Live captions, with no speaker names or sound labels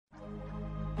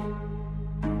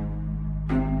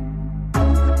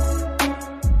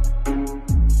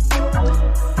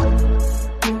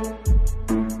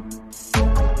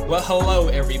Well, hello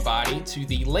everybody to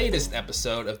the latest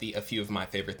episode of the A Few of My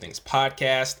Favorite Things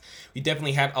podcast. We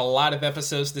definitely had a lot of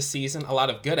episodes this season, a lot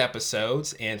of good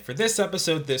episodes, and for this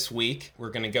episode this week, we're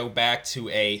going to go back to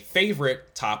a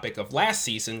favorite topic of last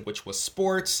season, which was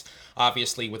sports.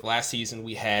 Obviously, with last season,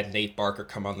 we had Nate Barker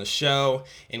come on the show,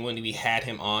 and when we had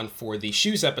him on for the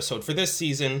shoes episode for this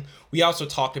season, we also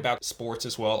talked about sports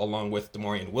as well, along with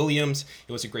DeMaurian Williams.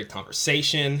 It was a great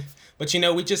conversation. But,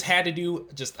 we just had to do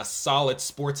just a solid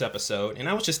sports episode. And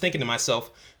I was just thinking to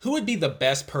myself, who would be the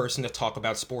best person to talk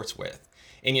about sports with?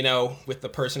 And, with the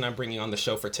person I'm bringing on the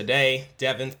show for today,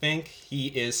 Devan Fink, he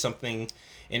is something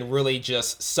and really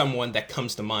just someone that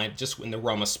comes to mind just in the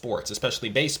realm of sports, especially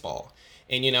baseball.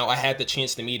 And, I had the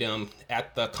chance to meet him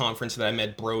at the conference that I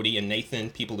met Brody and Nathan,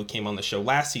 people who came on the show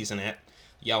last season at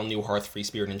Yale Newhart Free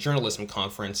Spirit and Journalism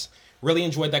Conference. Really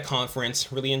enjoyed that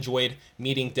conference, really enjoyed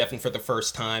meeting Devan for the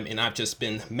first time, and I've just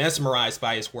been mesmerized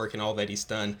by his work and all that he's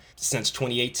done since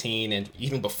 2018 and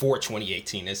even before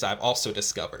 2018, as I've also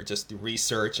discovered, just through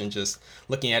research and just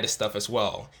looking at his stuff as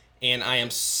well. And I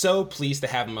am so pleased to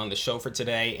have him on the show for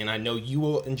today, and I know you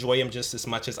will enjoy him just as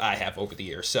much as I have over the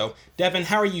years. So, Devan,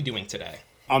 how are you doing today?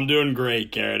 I'm doing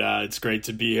great, Garrett. It's great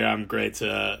to be here. I'm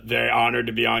very honored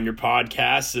to be on your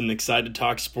podcast and excited to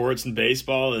talk sports and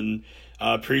baseball, and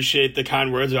appreciate the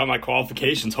kind words about my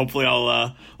qualifications. Hopefully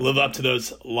I'll live up to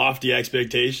those lofty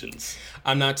expectations.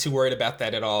 I'm not too worried about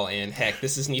that at all. And heck,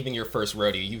 this isn't even your first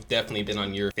rodeo. You've definitely been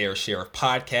on your fair share of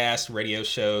podcasts, radio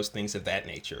shows, things of that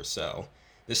nature. So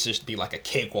this should be like a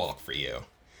cakewalk for you.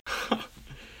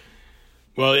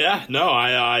 Well, yeah, no,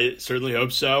 I certainly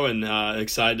hope so, and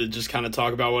excited to just kind of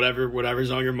talk about whatever's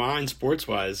on your mind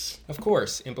sports-wise. Of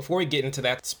course, and before we get into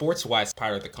that sports-wise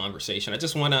part of the conversation, I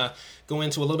just want to go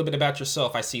into a little bit about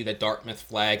yourself. I see the Dartmouth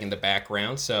flag in the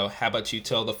background, so how about you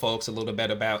tell the folks a little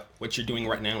bit about what you're doing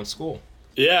right now in school?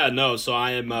 Yeah, no, so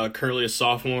I am currently a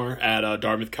sophomore at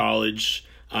Dartmouth College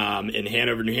in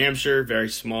Hanover, New Hampshire, very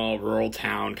small rural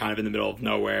town, kind of in the middle of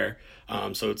nowhere.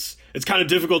 So it's kind of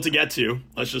difficult to get to.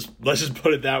 Let's just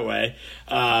put it that way.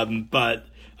 But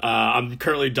I'm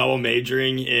currently double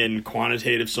majoring in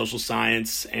quantitative social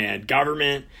science and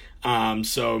government.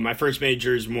 So my first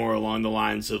major is more along the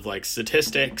lines of like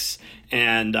statistics,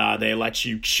 and they let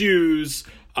you choose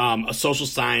a social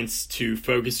science to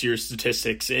focus your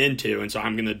statistics into. And so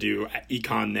I'm going to do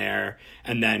econ there,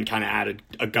 and then kind of add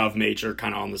a gov major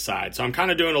kind of on the side. So I'm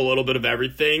kind of doing a little bit of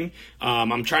everything.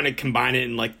 I'm trying to combine it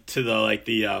in the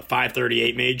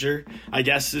 538 major, I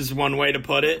guess is one way to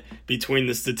put it, between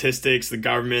the statistics, the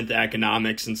government, the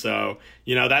economics. And so,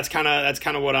 that's kind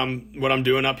of what I'm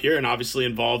doing up here, and obviously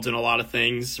involved in a lot of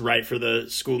things, right, for the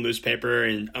school newspaper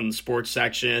and on the sports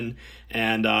section,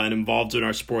 and involved in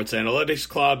our sports analytics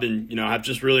club. And, I've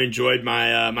just really enjoyed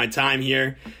my time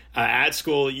here at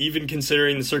school, even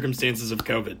considering the circumstances of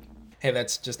COVID. Hey,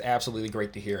 that's just absolutely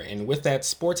great to hear. And with that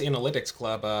sports analytics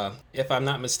club, if I'm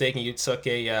not mistaken, you took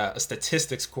a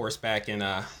statistics course back in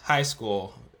high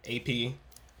school, AP,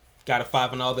 got a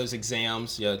 5 on all those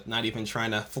exams. You're not even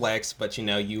trying to flex, but you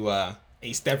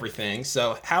aced everything.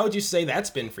 So how would you say that's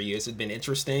been for you? Has it been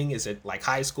interesting? Is it like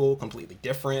high school, completely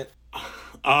different?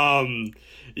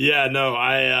 Yeah, no,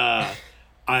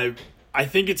 I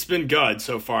think it's been good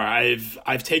so far.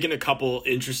 I've taken a couple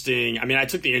interesting. I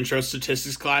took the intro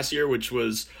statistics class here, which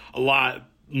was a lot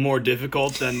more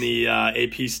difficult than the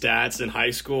AP stats in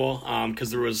high school,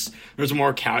 because there was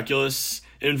more calculus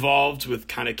involved with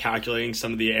kind of calculating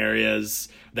some of the areas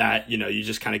that you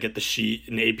just kind of get the sheet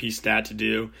in AP stat to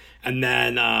do. And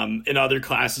then in other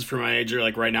classes for my major,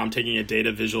 like right now I'm taking a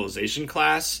data visualization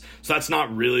class, so that's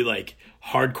not really like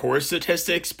hardcore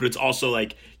statistics, but it's also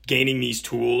like gaining these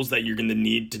tools that you're going to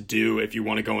need to do if you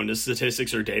want to go into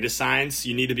statistics or data science.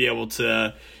 You need to be able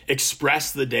to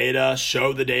express the data,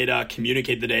 show the data,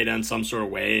 communicate the data in some sort of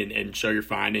way, and show your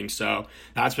findings. So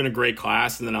that's been a great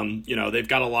class. And then they've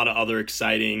got a lot of other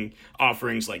exciting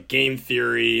offerings like game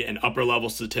theory and upper level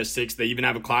statistics. They even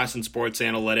have a class in sports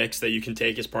analytics that you can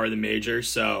take as part of the major.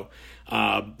 So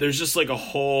there's just like a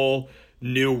whole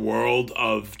new world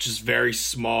of just very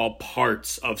small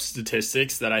parts of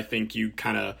statistics that I think you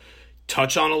kind of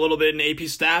touch on a little bit in AP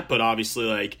Stat, but obviously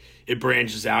like it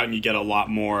branches out and you get a lot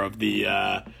more of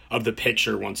the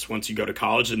picture once you go to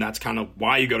college, and that's kind of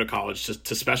why you go to college, just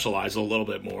to specialize a little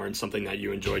bit more in something that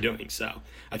you enjoy doing. So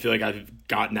I feel like I've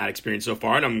gotten that experience so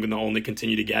far, and I'm going to only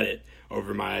continue to get it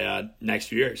over my next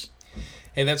few years.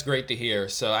 Hey, that's great to hear.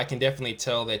 So I can definitely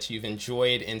tell that you've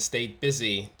enjoyed and stayed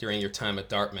busy during your time at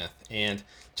Dartmouth. And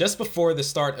just before the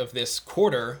start of this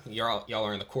quarter, y'all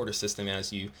are in the quarter system,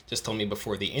 as you just told me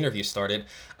before the interview started.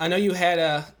 I know you had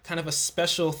a kind of a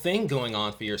special thing going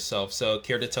on for yourself, so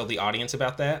care to tell the audience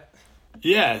about that?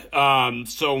 Yeah.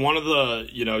 So one of the,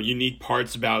 unique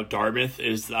parts about Dartmouth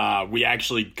is we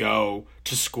actually go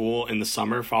to school in the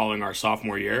summer following our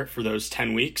sophomore year for those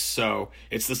 10 weeks. So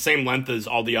it's the same length as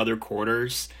all the other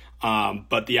quarters.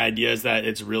 But the idea is that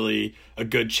it's really a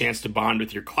good chance to bond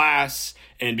with your class.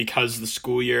 And because the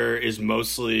school year is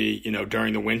mostly,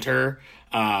 during the winter,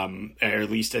 or at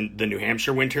least in the New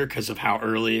Hampshire winter, because of how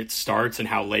early it starts and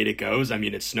how late it goes. I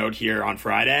mean, it snowed here on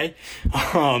Friday.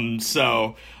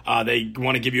 So they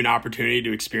want to give you an opportunity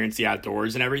to experience the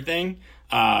outdoors and everything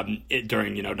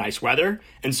during, nice weather.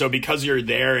 And so because you're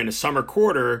there in a summer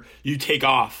quarter, you take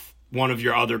off one of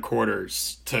your other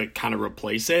quarters to kind of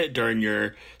replace it during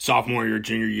your sophomore or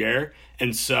junior year.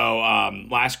 And so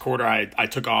last quarter I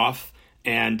took off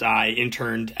and I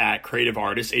interned at Creative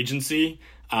Artists Agency,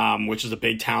 which is a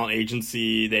big talent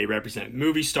agency. They represent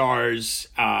movie stars,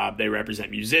 they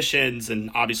represent musicians, and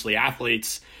obviously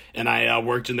athletes. And I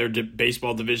worked in their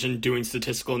baseball division doing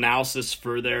statistical analysis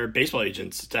for their baseball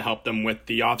agents to help them with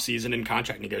the offseason and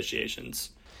contract negotiations.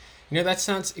 That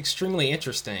sounds extremely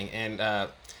interesting, and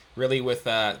really with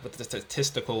the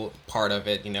statistical part of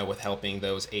it, with helping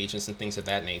those agents and things of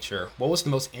that nature. What was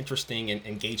the most interesting and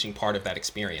engaging part of that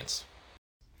experience?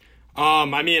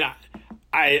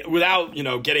 I without,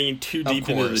 getting too deep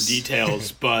into the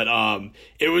details, but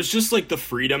it was just like the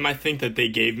freedom, I think, that they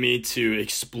gave me to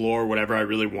explore whatever I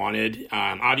really wanted.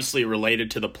 Obviously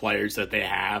related to the players that they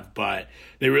have, but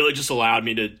they really just allowed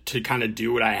me to kind of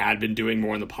do what I had been doing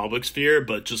more in the public sphere,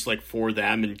 but just like for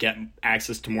them and get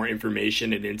access to more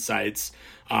information and insights.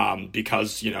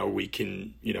 Because, we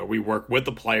can, we work with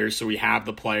the players, so we have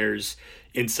the players'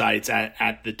 insights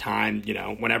at the time,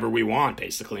 whenever we want,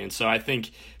 basically. And so I think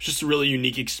it's just a really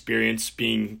unique experience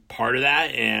being part of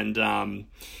that. And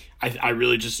I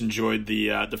really just enjoyed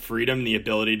the freedom, the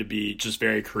ability to be just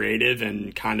very creative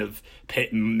and kind of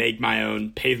pave my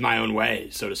own way,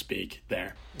 so to speak,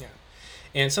 there. Yeah.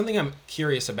 And something I'm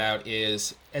curious about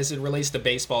is, as it relates to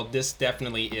baseball, this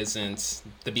definitely isn't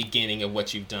the beginning of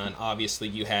what you've done. Obviously,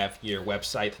 you have your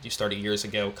website that you started years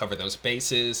ago, Cover Those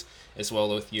Bases, as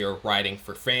well with your writing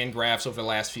for Fangraphs over the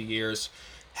last few years.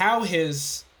 How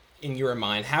has, in your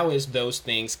mind, how has those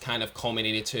things kind of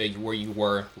culminated to where you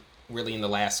were really in the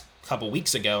last couple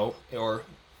weeks ago? Or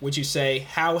would you say,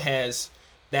 how has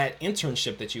that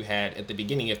internship that you had at the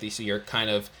beginning of this year kind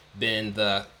of been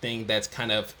the thing that's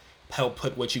kind of help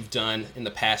put what you've done in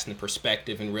the past in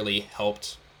perspective and really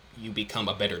helped you become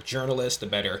a better journalist, a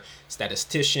better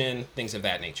statistician, things of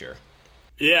that nature?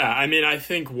 Yeah, I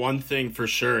think one thing for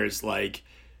sure is like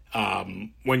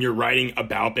when you're writing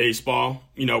about baseball,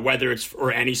 whether it's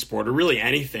or any sport or really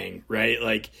anything, right?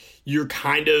 Like you're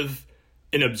kind of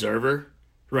an observer,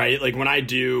 right? Like when I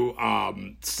do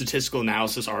statistical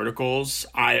analysis articles,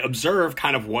 I observe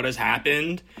kind of what has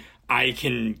happened. I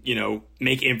can,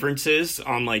 make inferences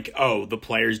on like, oh, the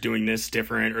player's doing this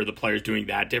different or the player's doing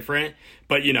that different.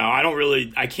 But,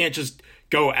 I can't just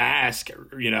go ask,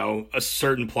 a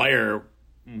certain player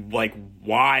like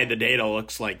why the data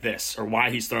looks like this or why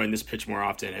he's throwing this pitch more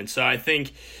often. And so I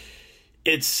think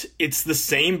it's the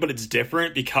same, but it's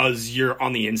different because you're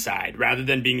on the inside. Rather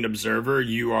than being an observer,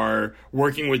 you are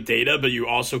working with data, but you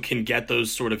also can get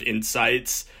those sort of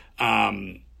insights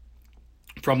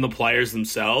from the players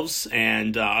themselves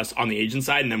and us on the agent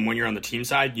side. And then when you're on the team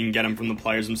side, you can get them from the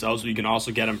players themselves, but you can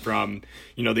also get them from,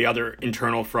 the other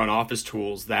internal front office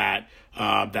tools that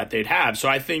they'd have. So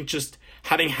I think just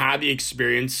having had the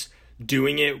experience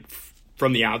doing it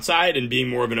from the outside and being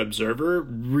more of an observer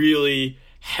really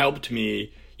helped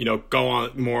me, go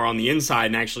on more on the inside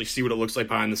and actually see what it looks like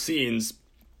behind the scenes.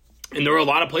 And there were a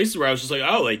lot of places where I was just like,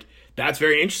 oh, like, that's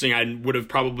very interesting. I would have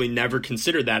probably never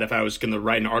considered that if I was going to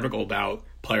write an article about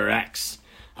player X.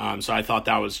 So I thought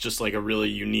that was just like a really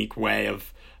unique way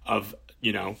of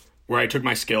where I took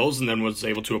my skills and then was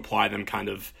able to apply them kind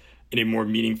of in a more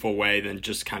meaningful way than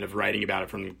just kind of writing about it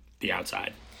from the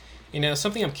outside.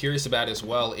 Something I'm curious about as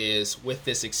well is, with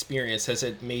this experience, has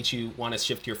it made you want to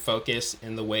shift your focus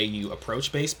in the way you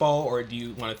approach baseball? Or do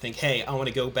you want to think, hey, I want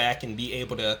to go back and be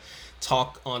able to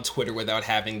talk on Twitter without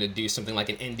having to do something like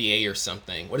an NDA or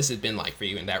something? What has it been like for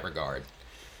you in that regard?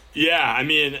 Yeah,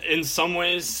 in some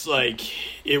ways, like,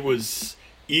 it was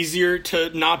easier to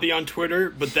not be on Twitter,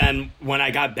 but then when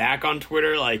I got back on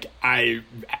Twitter, like, I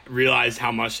realized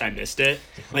how much I missed it.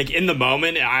 Like, in the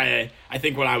moment, I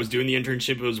think when I was doing the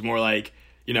internship, it was more like,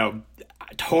 it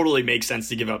totally makes sense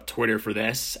to give up Twitter for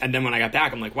this. And then when I got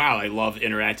back, I'm like, wow, I love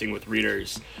interacting with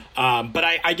readers. But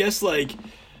I guess, like,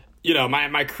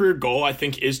 my career goal, I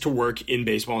think, is to work in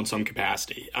baseball in some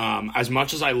capacity. As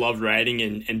much as I love writing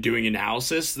and doing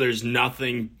analysis, there's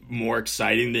nothing more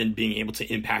exciting than being able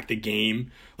to impact the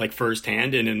game like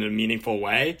firsthand and in a meaningful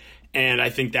way. And I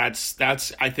think that's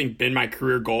I think been my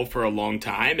career goal for a long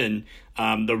time.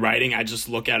 And the writing I just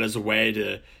look at as a way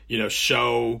to,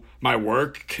 show my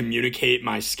work, communicate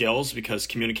my skills, because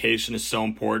communication is so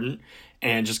important,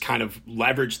 and just kind of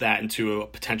leverage that into a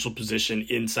potential position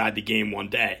inside the game one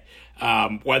day.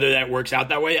 Whether that works out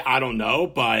that way, I don't know.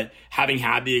 But having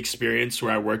had the experience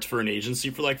where I worked for an agency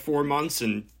for like 4 months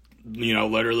and,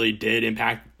 literally did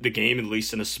impact the game, at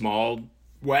least in a small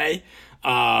way,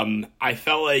 I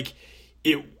felt like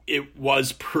it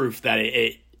was proof that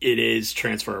it is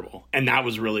transferable. And that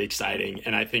was really exciting.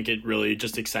 And I think it really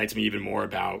just excites me even more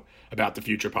about the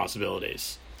future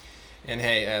possibilities. And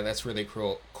hey, that's really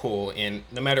cool. And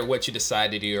no matter what you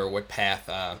decide to do or what path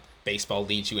baseball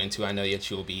leads you into, I know that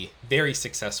you'll be very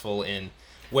successful in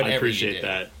whatever you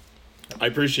do. I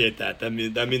appreciate that. That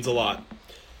means a lot.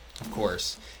 Of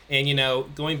course. And,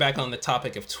 going back on the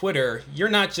topic of Twitter, you're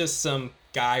not just some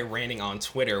guy ranting on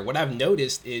Twitter. What I've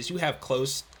noticed is you have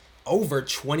over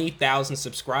 20,000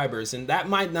 subscribers, and that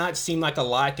might not seem like a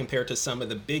lot compared to some of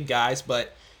the big guys,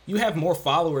 but you have more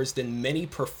followers than many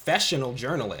professional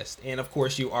journalists. And of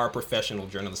course, you are a professional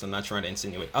journalist. I'm not trying to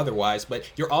insinuate otherwise, but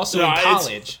you're also in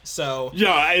college.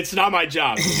 It's not my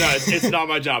job. No, it's not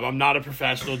my job. I'm not a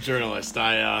professional journalist.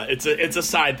 It's a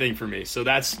side thing for me. So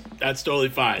that's totally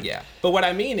fine. Yeah. But what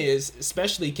I mean is,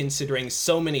 especially considering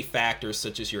so many factors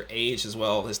such as your age, as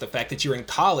well as the fact that you're in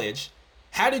college,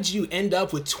 how did you end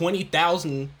up with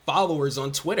 20,000 followers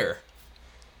on Twitter?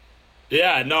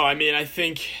 Yeah, no, I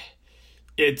think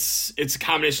it's a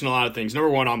combination of a lot of things. Number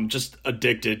one, I'm just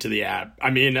addicted to the app.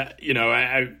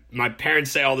 My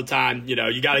parents say all the time,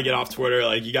 you got to get off Twitter.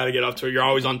 Like, you got to get off Twitter. You're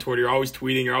always on Twitter. You're always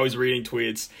tweeting. You're always reading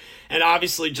tweets. And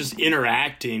obviously just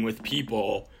interacting with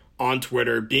people on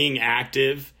Twitter, being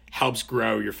active, helps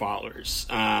grow your followers.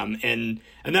 And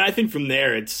then I think from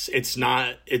there, it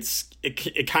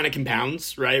kind of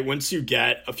compounds, right? Once you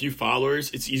get a few followers,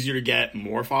 it's easier to get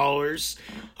more followers,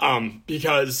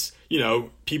 because,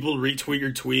 people retweet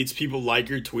your tweets, people like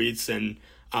your tweets. And,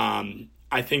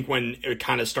 I think when it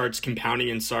kind of starts compounding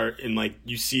and like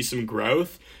you see some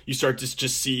growth, you start to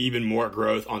just see even more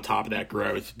growth on top of that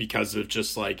growth because of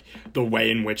just like the way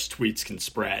in which tweets can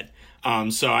spread. I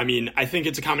think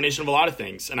it's a combination of a lot of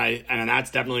things, and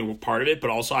that's definitely part of it.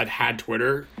 But also, I've had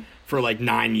Twitter for like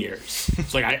 9 years.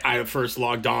 So like I first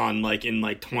logged on like in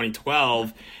like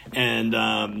 2012, and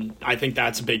I think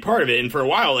that's a big part of it. And for a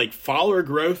while, like follower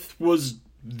growth was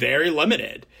very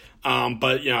limited,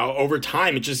 but over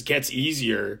time, it just gets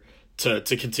easier to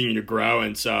continue to grow.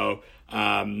 And so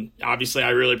obviously, I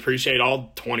really appreciate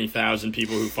all 20,000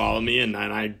 people who follow me, and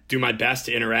I do my best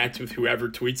to interact with whoever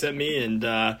tweets at me. And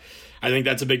I think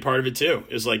that's a big part of it too,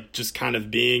 is like just kind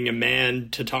of being a man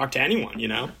to talk to anyone,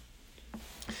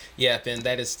 Yeah, Ben,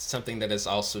 that is something that is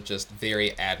also just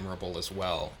very admirable as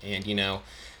well. And,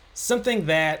 something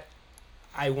that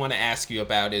I want to ask you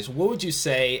about is, what would you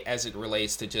say as it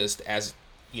relates to just as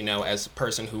a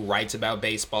person who writes about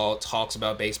baseball, talks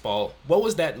about baseball, what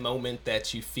was that moment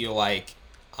that you feel like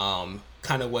kind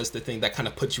of was the thing that kind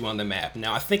of put you on the map?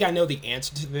 Now, I think I know the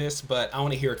answer to this, but I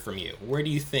want to hear it from you. When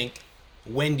do you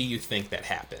think that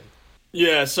happened?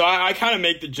 Yeah, so I kind of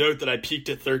make the joke that I peaked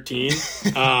at 13,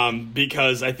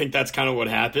 because I think that's kind of what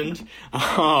happened.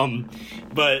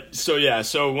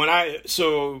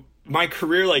 So my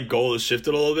career like goal has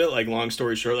shifted a little bit. Like, long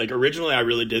story short, like originally I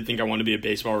really did think I wanted to be a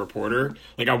baseball reporter.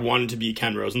 Like, I wanted to be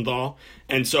Ken Rosenthal.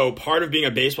 And so part of being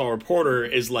a baseball reporter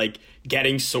is like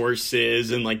getting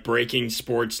sources and like breaking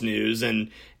sports news.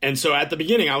 And so at the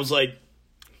beginning I was like,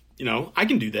 I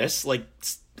can do this. Like,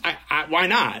 why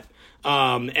not?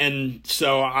 And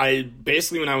so I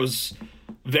basically, when I was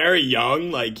very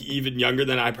young, like even younger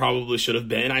than I probably should have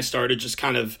been, I started just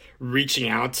kind of reaching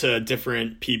out to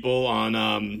different people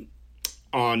on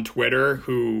Twitter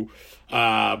who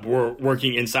were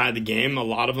working inside the game. A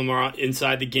lot of them are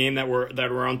inside the game that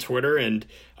were on Twitter, and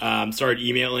started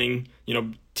emailing,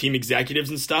 team executives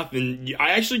and stuff. And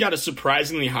I actually got a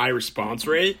surprisingly high response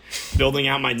rate building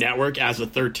out my network as a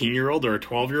 13-year-old or a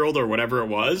 12-year-old or whatever it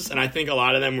was. And I think a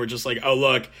lot of them were just like, oh,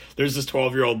 look, there's this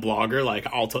 12-year-old blogger. Like,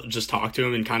 I'll just talk to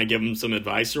him and kind of give him some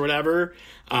advice or whatever.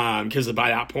 Because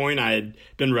by that point, I had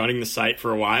been running the site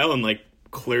for a while and like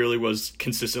clearly was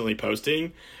consistently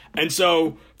posting. And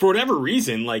so for whatever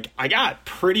reason, like I got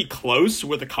pretty close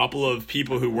with a couple of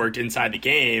people who worked inside the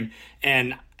game.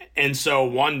 And so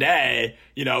one day,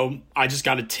 I just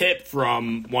got a tip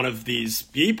from one of these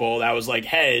people that was like,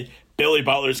 hey, Billy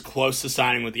Butler's close to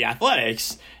signing with the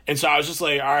Athletics. And so I was just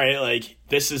like, all right, like,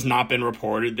 this has not been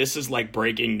reported. This is like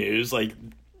breaking news. Like,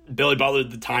 Billy Butler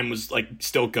at the time was like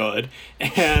still good.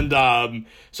 And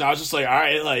so I was just like, all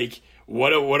right, like,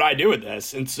 what do I do with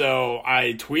this? And so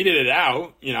I tweeted it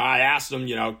out. I asked him,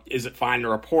 is it fine to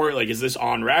report? Like, is this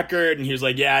on record? And he was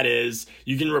like, yeah, it is.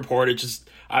 You can report it. Just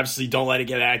obviously don't let it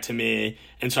get back to me.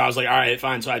 And so I was like, all right,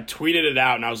 fine. So I tweeted it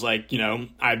out and I was like,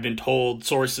 I've been told,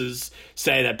 sources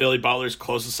say that Billy Butler's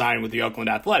close to signing with the Oakland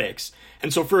Athletics.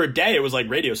 And so for a day, it was like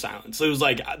radio silence. It was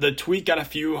like the tweet got a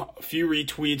few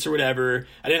retweets or whatever.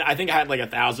 I think I had like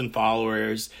 1,000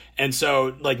 followers. And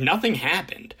so like nothing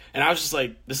happened. And I was just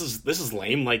like, this is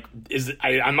lame. Like,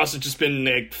 I must have just been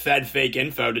like fed fake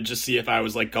info to just see if I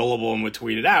was like gullible and would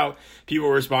tweet it out. People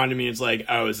respond to me. It's like,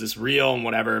 oh, is this real and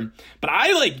whatever. But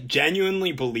I like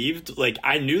genuinely believed, like,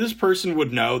 I knew this person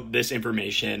would know this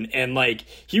information and like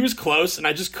he was close and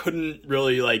I just couldn't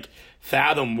really like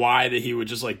fathom why that he would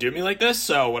just like do me like this.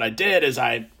 So what I did is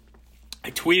I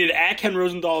tweeted at Ken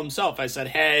Rosenthal himself. I said,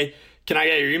 hey, can I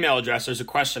get your email address? There's a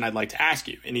question I'd like to ask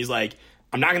you. And he's like,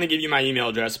 I'm not going to give you my email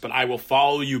address, but I will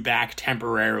follow you back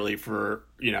temporarily for,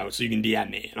 so you can DM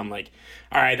me. And I'm like,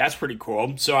 all right, that's pretty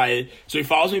cool. So he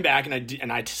follows me back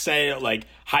and I say like,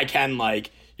 hi Ken,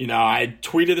 like, I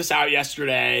tweeted this out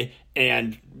yesterday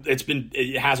and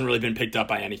it hasn't really been picked up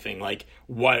by anything. Like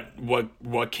what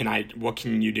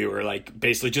can you do? Or like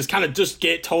basically just kind of just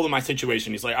told him my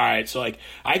situation. He's like, all right, so like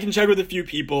I can check with a few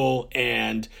people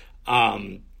and,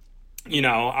 I'll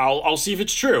see if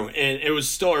it's true. And it was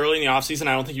still early in the off season.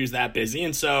 I don't think he was that busy.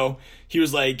 And so he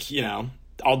was like,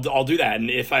 I'll do that. And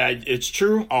if it's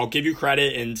true, I'll give you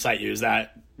credit and cite you.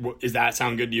 Does that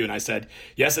sound good to you? And I said,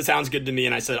 yes, it sounds good to me.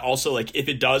 And I said, also, like, if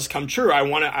it does come true,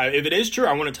 if it is true,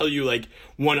 I want to tell you like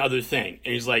one other thing.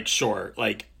 And he's like, sure,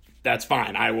 like, that's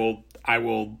fine. I will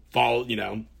follow,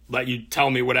 let you tell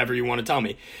me whatever you want to tell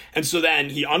me. And so then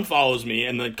he unfollows me.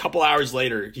 And then a couple hours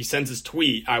later, he sends his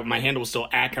tweet. My handle was still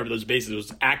at Cover Those Bases. It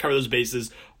was at Cover Those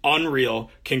Bases.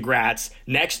 Unreal. Congrats.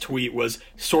 Next tweet was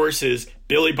sources,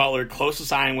 Billy Butler close to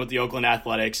signing with the Oakland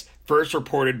Athletics. First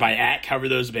reported by at Cover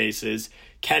Those Bases.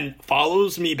 Ken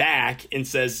follows me back and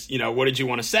says, what did you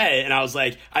want to say? And I was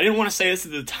like, I didn't want to say this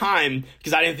at the time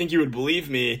because I didn't think you would believe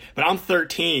me, but I'm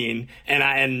 13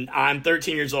 and I'm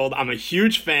 13 years old. I'm a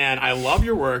huge fan. I love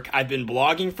your work. I've been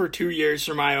blogging for 2 years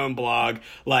for my own blog.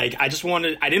 Like, I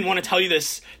didn't want to tell you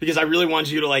this because I really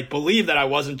wanted you to like believe that I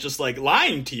wasn't just like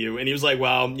lying to you. And he was like,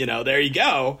 well, there you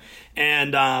go.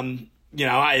 And,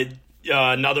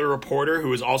 another reporter who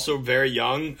was also very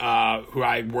young, who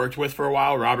I worked with for a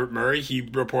while, Robert Murray, he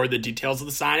reported the details of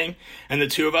the signing, and the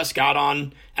two of us got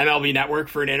on MLB Network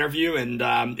for an interview, and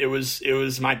it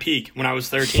was my peak when I was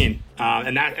 13,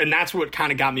 and that's what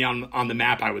kind of got me on the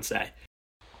map, I would say.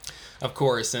 Of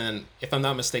course, and if I'm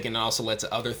not mistaken, it also led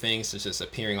to other things, such as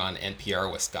appearing on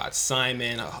NPR with Scott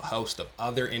Simon, a host of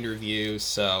other interviews.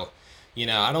 So,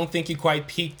 I don't think you quite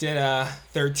peaked at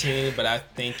 13, but I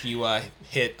think you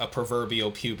hit a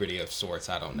proverbial puberty of sorts.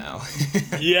 I don't know.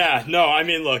 Yeah, no, I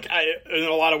mean, look, in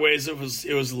a lot of ways it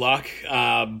was luck,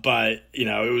 but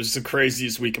it was the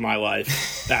craziest week of my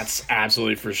life. That's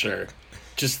absolutely for sure.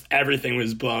 Just everything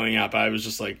was blowing up. I was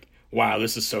just like, wow,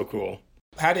 this is so cool.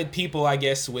 How did people, I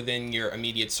guess, within your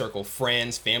immediate circle,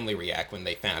 friends, family, react when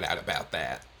they found out about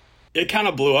that? It kind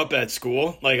of blew up at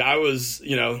school. Like I was,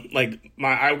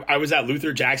 I was at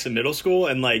Luther Jackson Middle School,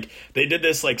 and like they did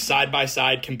this like side by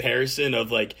side comparison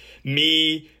of like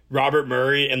me, Robert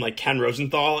Murray, and like Ken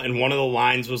Rosenthal, and one of the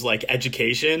lines was like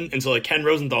education, and so like Ken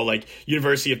Rosenthal, like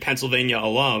University of Pennsylvania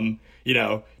alum,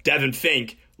 Devan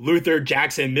Fink, Luther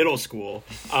Jackson Middle School.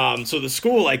 So the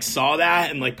school like saw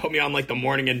that and like put me on like the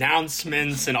morning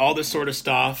announcements and all this sort of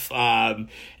stuff. And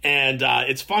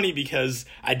it's funny because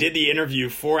I did the interview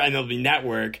for MLB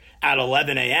Network at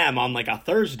 11 a.m. on like a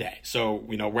Thursday. So,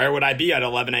 where would I be at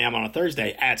 11 a.m. on a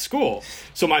Thursday? At school.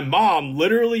 So my mom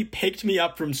literally picked me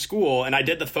up from school and I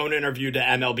did the phone interview to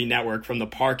MLB Network from the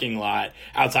parking lot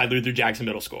outside Luther Jackson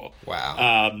Middle School.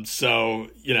 Wow. So,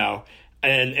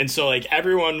 And so like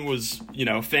everyone was,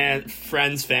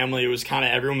 friends, family,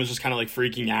 everyone was just kind of like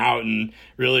freaking out and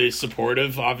really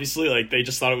supportive, obviously. Like they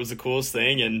just thought it was the coolest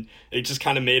thing, and it just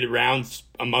kind of made it rounds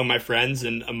among my friends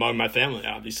and among my family,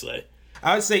 obviously.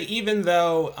 I would say even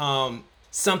though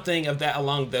something of that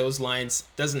along those lines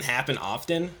doesn't happen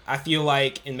often, I feel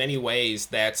like in many ways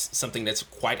that's something that's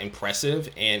quite impressive,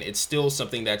 and it's still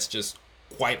something that's just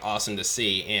quite awesome to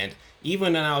see. And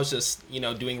even when I was just,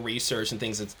 doing research and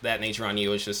things of that nature on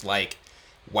you, it's just like,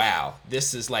 wow,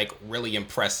 this is like really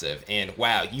impressive. And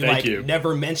wow, you Thank you.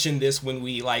 never mentioned this when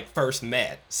we like first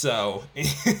met. So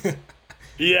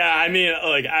Yeah, I mean,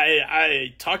 like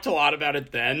I talked a lot about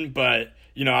it then, but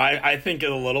I think a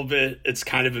little bit it's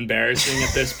kind of embarrassing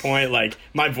at this point. Like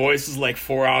my voice is like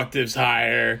 4 octaves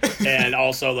higher, and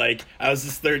also like I was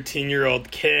this 13-year-old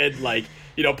kid. Like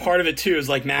part of it too is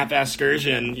like Matt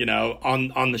Vasgersian,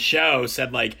 on the show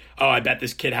said like, oh, I bet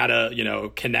this kid had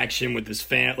a connection with his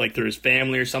like through his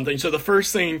family or something. So the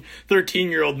first thing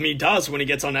 13-year-old me does when he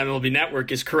gets on MLB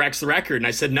Network is corrects the record. And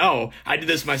I said, no, I did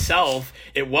this myself.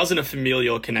 It wasn't a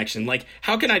familial connection. Like,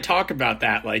 how can I talk about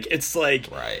that? Like, it's like,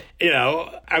 right.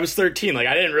 I was 13. Like,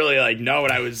 I didn't really like know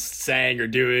what I was saying or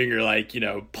doing or like,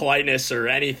 politeness or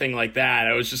anything like that.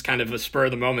 It was just kind of a spur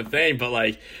of the moment thing. But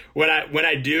like when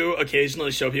I do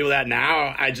occasionally show people that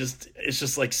now, it's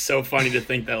just like so funny to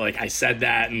think that like I said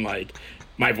that and like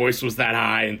my voice was that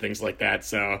high and things like that.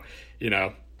 So,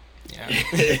 Yeah.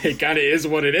 it kind of is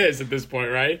what it is at this point,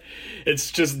 right?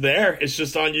 It's just there. It's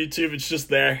just on YouTube. It's just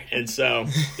there. And so,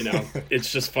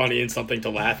 it's just funny and something to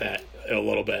laugh at a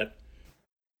little bit.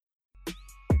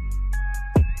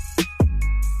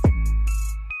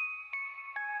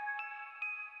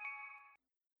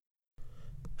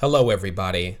 Hello,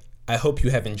 everybody. I hope you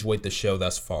have enjoyed the show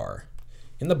thus far.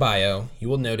 In the bio, you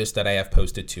will notice that I have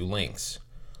posted 2 links.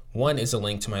 One is a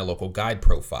link to my local guide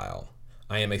profile.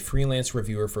 I am a freelance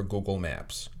reviewer for Google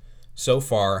Maps. So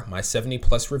far, my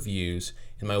 70+ reviews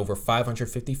and my over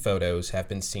 550 photos have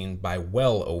been seen by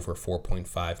well over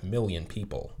 4.5 million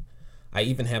people. I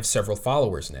even have several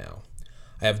followers now.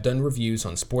 I have done reviews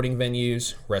on sporting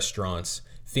venues, restaurants,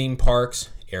 theme parks,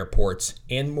 airports,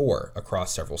 and more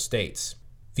across several states.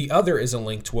 The other is a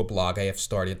link to a blog I have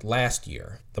started last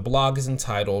year. The blog is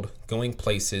entitled Going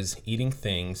Places, Eating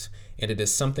Things, and it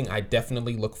is something I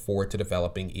definitely look forward to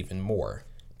developing even more.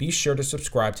 Be sure to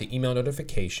subscribe to email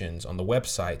notifications on the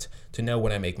website to know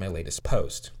when I make my latest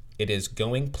post. It is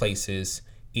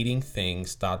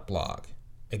goingplaceseatingthings.blog.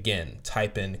 Again,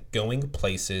 type in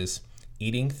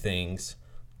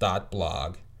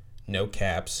goingplaceseatingthings.blog, no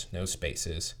caps, no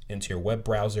spaces, into your web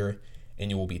browser, and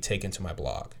you will be taken to my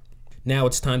blog. Now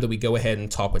it's time that we go ahead and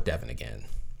talk with Devan again.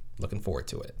 Looking forward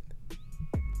to it.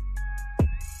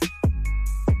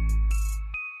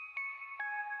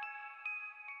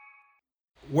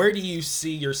 Where do you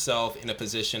see yourself in a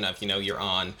position of, you're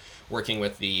on working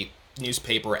with the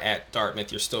newspaper at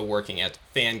Dartmouth, you're still working at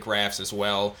Fangraphs as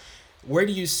well. Where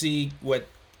do you see what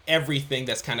everything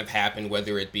that's kind of happened,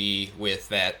 whether it be with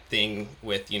that thing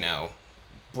with,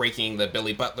 breaking the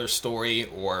Billy Butler story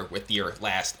or with your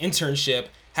last internship?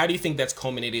 How do you think that's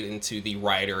culminated into the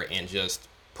writer and just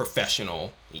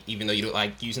professional, even though you don't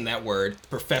like using that word,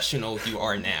 professional you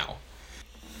are now?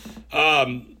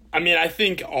 I mean, I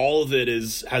think all of it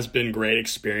has been great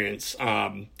experience.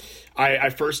 I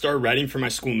first started writing for my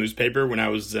school newspaper when I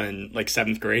was in like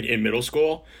 7th grade in middle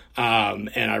school. And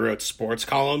I wrote sports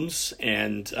columns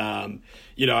and,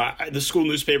 the school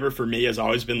newspaper for me has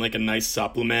always been like a nice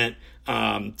supplement,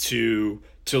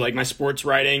 to like my sports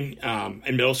writing.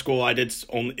 In middle school, I did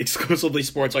only exclusively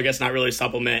sports, so I guess not really a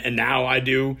supplement. And now I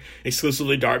do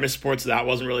exclusively Dartmouth sports. So that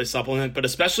wasn't really a supplement, but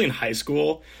especially in high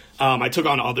school, I took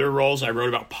on other roles. I wrote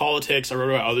about politics. I wrote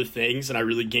about other things, and I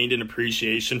really gained an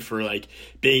appreciation for like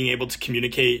being able to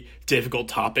communicate difficult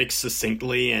topics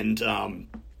succinctly and,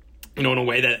 in a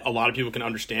way that a lot of people can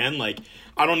understand. Like,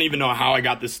 I don't even know how I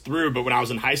got this through, but when I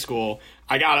was in high school,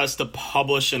 I got us to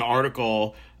publish an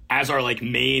article as our like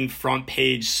main front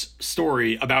page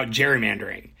story about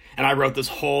gerrymandering. And I wrote this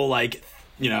whole like,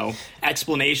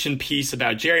 explanation piece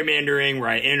about gerrymandering where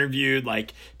I interviewed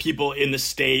like people in the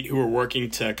state who were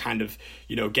working to kind of,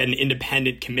 get an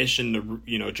independent commission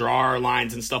to, draw our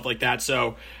lines and stuff like that.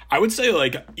 So I would say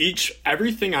like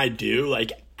everything I do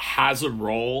like has a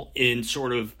role in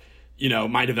sort of,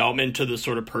 my development to the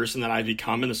sort of person that I've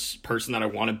become and this person that I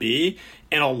want to be.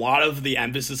 And a lot of the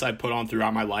emphasis I put on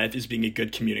throughout my life is being a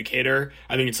good communicator.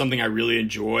 I think it's something I really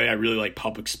enjoy. I really like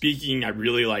public speaking. I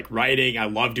really like writing. I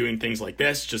love doing things like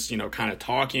this, just, kind of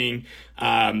talking.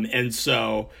 And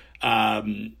so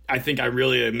I think I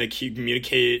really am a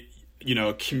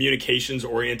communications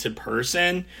oriented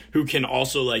person who can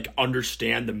also like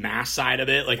understand the math side of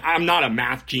it. Like, I'm not a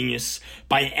math genius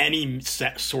by any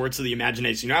sorts of the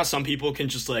imagination. How some people can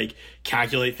just like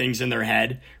calculate things in their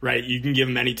head, right? You can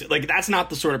give them like, that's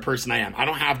not the sort of person I am. I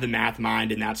don't have the math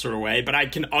mind in that sort of way, but I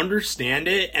can understand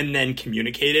it and then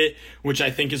communicate it, which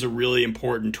I think is a really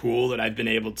important tool that I've been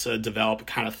able to develop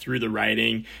kind of through the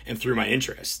writing and through my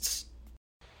interests.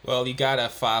 Well, you got a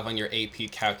 5 on your AP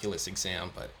calculus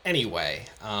exam, but anyway,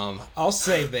 I'll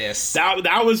say this.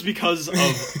 That was because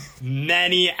of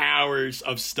many hours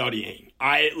of studying.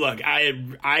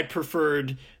 I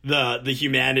preferred the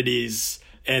humanities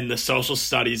and the social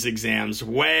studies exams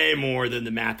way more than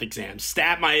the math exams.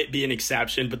 Stat might be an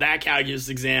exception, but that calculus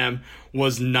exam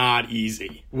was not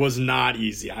easy. I'm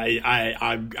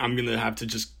going to have to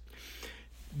just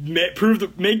make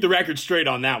the record straight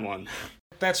on that one.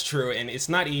 That's true, and it's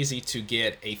not easy to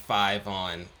get a 5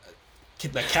 on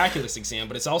the calculus exam,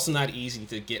 but it's also not easy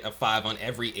to get a 5 on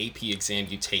every AP exam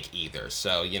you take either.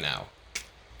 So,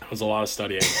 That was a lot of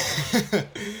studying.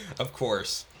 Of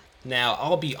course. Now,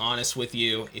 I'll be honest with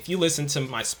you. If you listen to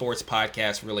my sports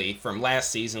podcast, really, from last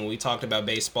season, we talked about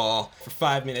baseball for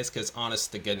 5 minutes, because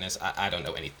honest to goodness, I don't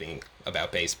know anything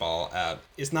about baseball.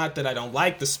 It's not that I don't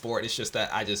like the sport, it's just that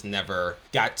I just never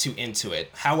got too into it.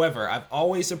 However, I've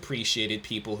always appreciated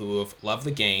people who have loved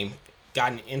the game,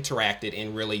 gotten interacted,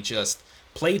 and really just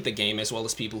played the game, as well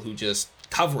as people who just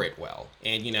cover it well.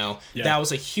 And that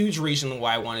was a huge reason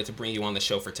why I wanted to bring you on the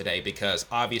show for today, because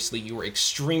obviously you were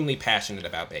extremely passionate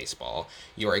about baseball.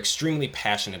 You are extremely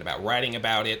passionate about writing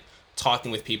about it,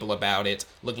 talking with people about it,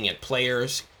 looking at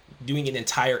players, doing an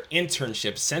entire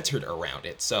internship centered around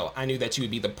it. So I knew that you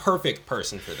would be the perfect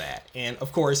person for that. And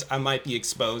of course, I might be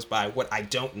exposed by what I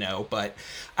don't know, but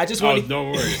I just want to...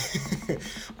 don't worry.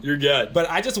 You're good. But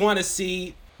I just want to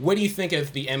see, what do you think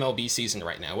of the MLB season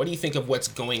right now? What do you think of what's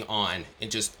going on in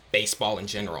just baseball in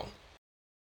general?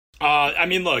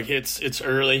 Look, it's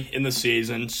early in the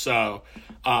season, so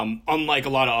unlike a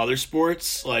lot of other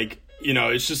sports,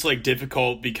 it's just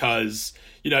difficult because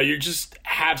you just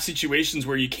have situations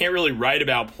where you can't really write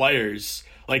about players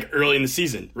early in the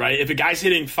season, right? If a guy's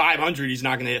hitting 500, he's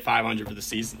not going to hit 500 for the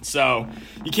season, so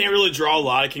you can't really draw a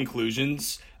lot of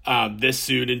conclusions this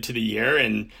soon into the year,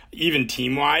 and even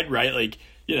team wide, right?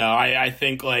 I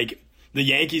think the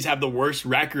Yankees have the worst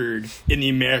record in the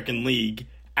American League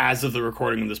as of the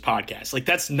recording of this podcast.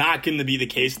 That's not going to be the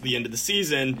case at the end of the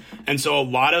season. And so a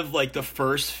lot of the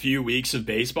first few weeks of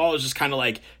baseball is just kind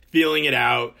of feeling it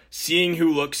out, seeing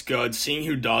who looks good, seeing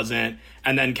who doesn't,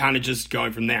 and then kind of just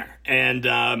going from there. And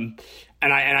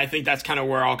I think that's kind of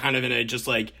where I'll kind of in a just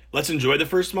let's enjoy the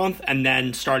first month, and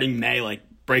then starting May,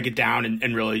 break it down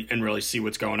and really see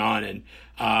what's going on. And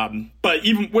but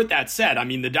even with that said,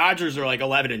 the Dodgers are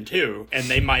 11-2, and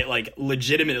they might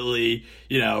legitimately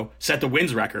set the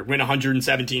wins record, win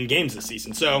 117 games this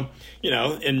season. So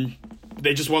and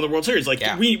they just won the World Series.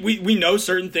 We know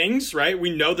certain things, right?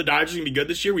 We know the Dodgers are gonna be good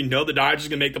this year. We know the Dodgers are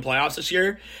gonna make the playoffs this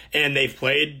year, and they've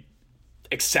played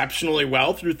exceptionally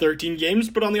well through 13 games.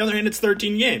 But on the other hand, it's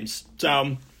 13 games,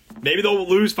 so maybe they'll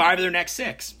lose 5 of their next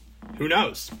 6. Who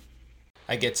knows?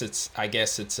 I guess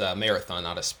it's a marathon,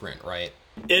 not a sprint, right?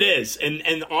 It is.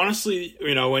 And honestly,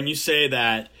 when you say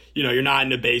that, you're not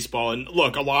into baseball, and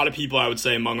look, a lot of people I would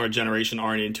say among our generation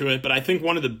aren't into it, but I think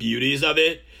one of the beauties of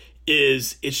it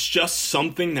is it's just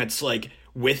something that's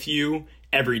with you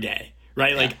every day,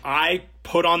 right? Yeah. I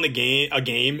put on a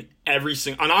game every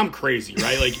single, and I'm crazy,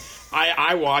 right?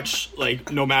 I watch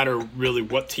no matter really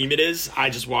what team it is, I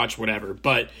just watch whatever.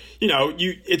 But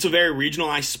it's a very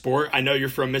regionalized sport. I know you're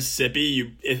from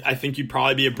Mississippi. I think you'd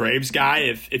probably be a Braves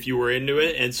guy if you were into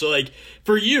it. And so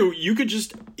for you could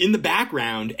just in the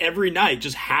background every night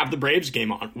just have the Braves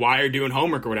game on while you're doing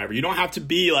homework or whatever. You don't have to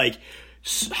be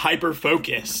hyper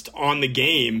focused on the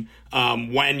game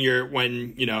when you're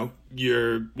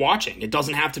watching. It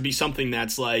doesn't have to be something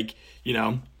that's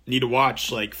need to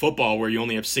watch football where you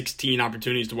only have 16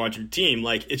 opportunities to watch your team.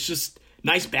 It's just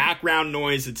nice background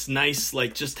noise. It's nice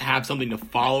just to have something to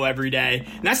follow every day,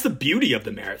 and that's the beauty of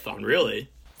the marathon, really.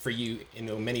 For you,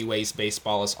 in many ways,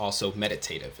 baseball is also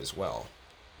meditative as well.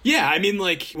 Yeah,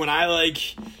 when I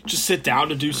just sit down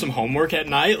to do some homework at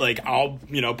night, I'll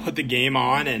put the game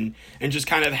on and just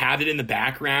kind of have it in the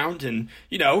background. And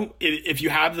if you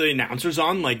have the announcers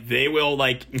on, they will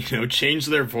change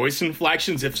their voice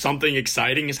inflections if something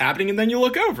exciting is happening, and then you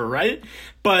look over, right?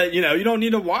 But you don't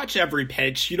need to watch every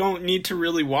pitch. You don't need to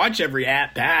really watch every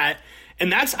at bat,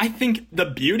 and that's, I think, the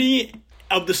beauty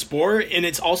of the sport, and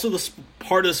it's also the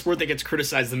part of the sport that gets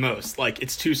criticized the most.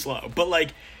 It's too slow,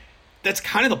 but that's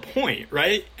kind of the point,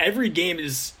 right? Every game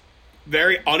is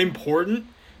very unimportant,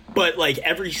 but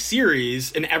every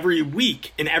series and every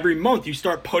week and every month you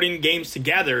start putting games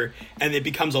together and it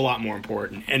becomes a lot more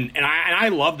important. And I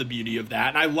love the beauty of that.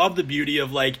 And I love the beauty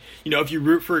of if you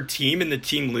root for a team and the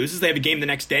team loses, they have a game the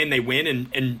next day and they win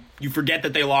and you forget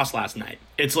that they lost last night.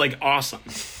 It's awesome.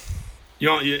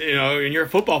 And you're a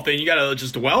football fan, you got to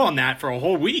just dwell on that for a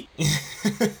whole week.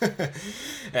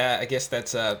 I guess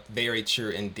that's very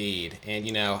true indeed. And,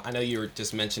 I know you were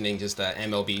just mentioning just the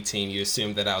MLB team. You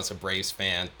assumed that I was a Braves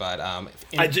fan, but...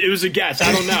 it was a guess.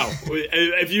 I don't know.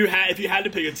 If you had to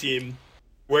pick a team,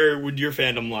 Where would your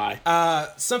fandom lie?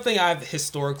 Something I've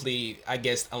historically, I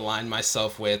guess, aligned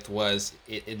myself with was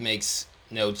it makes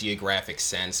no geographic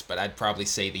sense, but I'd probably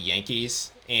say the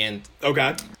Yankees. And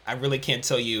Okay. I really can't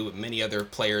tell you many other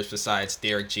players besides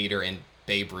Derek Jeter and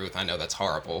Babe Ruth. I know that's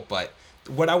horrible, but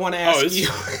what I want to ask you,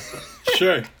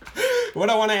 sure. What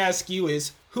I want to ask you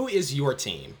is, who is your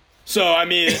team? So, I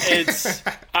mean,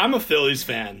 I'm a Phillies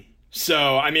fan.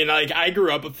 So, I mean, like, I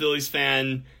grew up a Phillies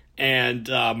fan, and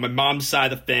my mom's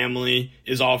side of the family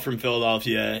is all from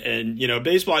Philadelphia. And, you know,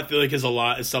 baseball, I feel like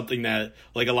is something that,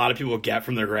 like, a lot of people get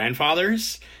from their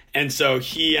grandfathers. And so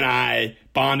he and I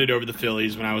bonded over the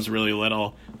Phillies when I was really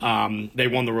little. They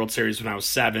won the World Series when I was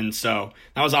 7. So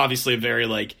that was obviously a very,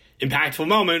 like, impactful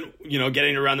moment, you know,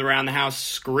 getting to run around the house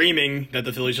screaming that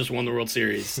the Phillies just won the World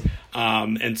Series.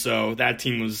 And so that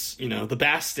team was, you know, the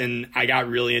best, and I got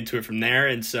really into it from there.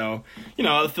 And so, you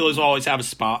know, the Phillies will always have a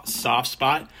soft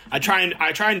spot. I try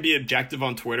and be objective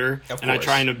on Twitter, and I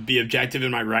try and be objective in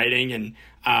my writing, and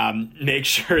make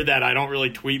sure that I don't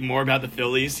really tweet more about the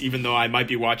Phillies, even though I might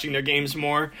be watching their games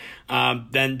more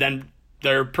than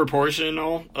they're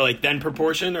proportional, like then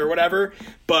proportion or whatever.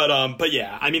 But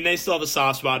yeah, I mean, they still have a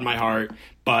soft spot in my heart,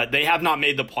 but they have not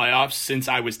made the playoffs since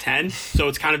I was 10. So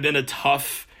it's kind of been a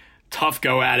tough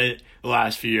go at it the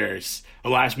last few years,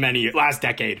 last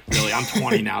decade, really. I'm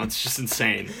 20 now. It's just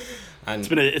insane.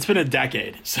 It's been a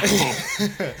decade. So,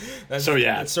 so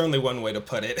yeah, that's certainly one way to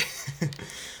put it.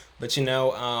 But, you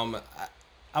know,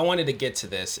 I wanted to get to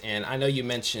this, and I know you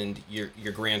mentioned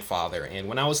your grandfather, and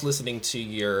when I was listening to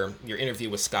your interview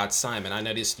with Scott Simon, I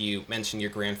noticed you mentioned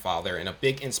your grandfather, and a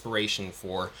big inspiration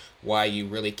for why you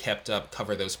really kept up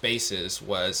Cover Those Bases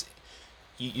was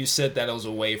you said that it was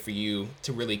a way for you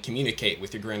to really communicate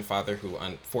with your grandfather, who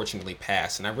unfortunately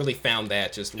passed, and I really found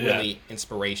that just really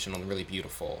inspirational and really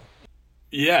beautiful.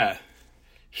 Yeah.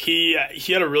 He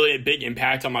had a really big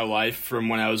impact on my life from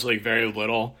when I was, like, very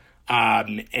little.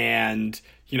 And,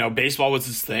 you know, baseball was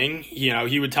his thing. You know,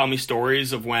 he would tell me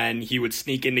stories of when he would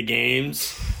sneak into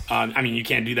games. I mean, you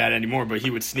can't do that anymore, but he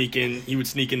would sneak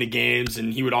into games,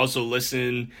 and he would also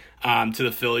listen to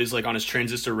the Phillies, like, on his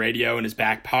transistor radio in his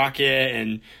back pocket,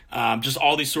 and just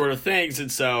all these sort of things. And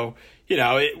so, you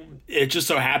know, it just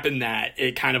so happened that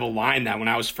it kind of aligned that when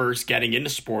I was first getting into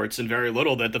sports and very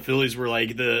little, that the Phillies were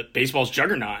like the baseball's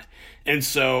juggernaut. And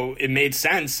so it made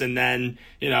sense. And then,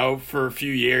 you know, for a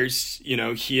few years, you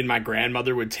know, he and my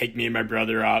grandmother would take me and my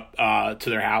brother up to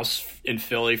their house in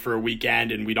Philly for a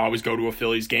weekend, and we'd always go to a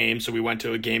Phillies game. So we went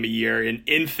to a game a year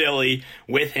in Philly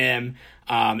with him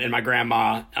and my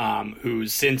grandma,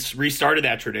 who's since restarted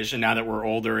that tradition now that we're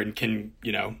older and can,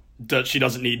 you know, she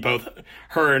doesn't need both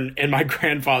her and my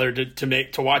grandfather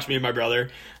to watch me and my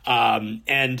brother.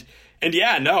 And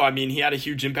yeah, no, I mean, he had a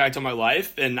huge impact on my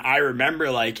life. And I remember,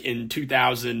 like, in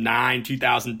 2009,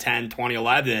 2010,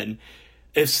 2011,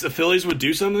 if the Phillies would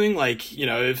do something, like, you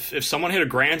know, if someone hit a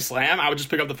grand slam, I would just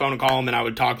pick up the phone and call him, and I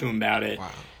would talk to him about it. Wow.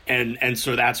 And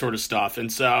so that sort of stuff.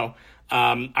 And so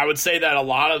I would say that a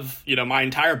lot of, you know, my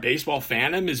entire baseball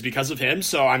fandom is because of him.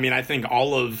 So, I mean, I think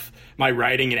all of my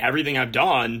writing and everything I've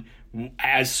done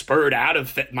has spurred out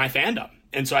of my fandom.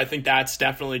 And so I think that's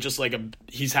definitely just like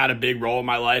he's had a big role in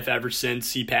my life ever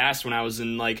since he passed when I was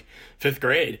in, like, 5th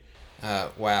grade.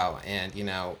 Wow. And, you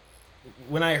know,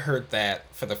 when I heard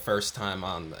that for the first time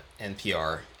on the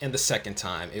NPR and the second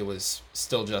time, it was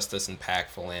still just as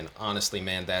impactful. And honestly,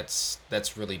 man, that's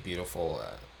really beautiful.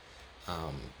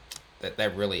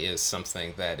 That really is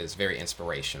something that is very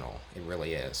inspirational. It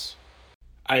really is.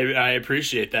 I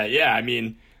appreciate that. Yeah, I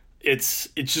mean, it's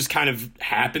just kind of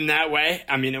happened that way.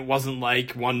 I mean, it wasn't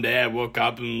like one day I woke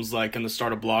up and was like going to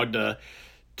start a blog to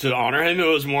honor him. It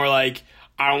was more like,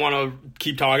 I don't want to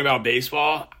keep talking about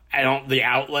baseball. The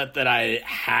outlet that I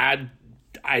had,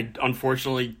 I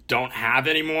unfortunately don't have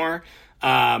anymore.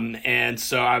 And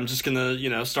so I'm just going to, you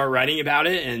know, start writing about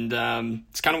it. And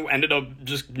it's kind of ended up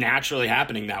just naturally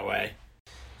happening that way.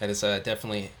 That is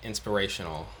definitely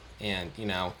inspirational. And, you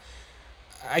know,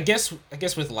 I guess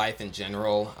with life in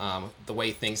general, the way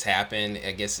things happen,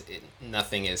 I guess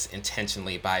nothing is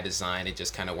intentionally by design. It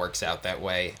just kind of works out that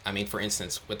way. I mean, for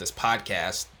instance, with this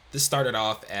podcast, this started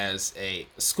off as a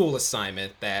school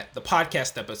assignment that the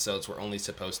podcast episodes were only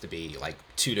supposed to be like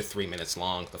 2 to 3 minutes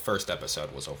long. The first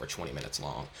episode was over 20 minutes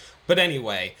long. But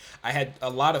anyway, I had a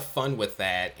lot of fun with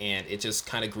that, and it just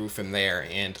kind of grew from there.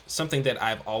 And something that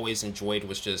I've always enjoyed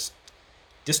was just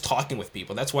talking with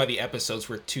people. That's why the episodes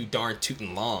were too darn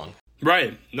tootin' long.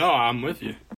 Right. No, I'm with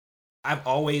you. I've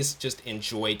always just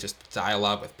enjoyed just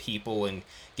dialogue with people and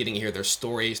getting to hear their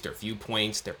stories, their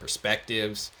viewpoints, their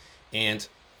perspectives, and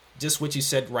just what you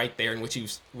said right there and what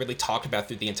you've really talked about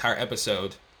through the entire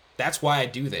episode. that's why I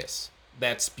do this.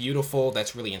 That's beautiful.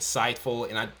 That's really insightful.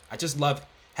 And I just love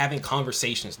having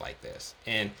conversations like this.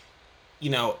 And,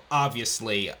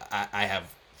 obviously I have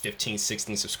 15,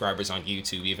 16 subscribers on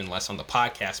YouTube, even less on the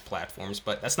podcast platforms,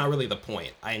 but that's not really the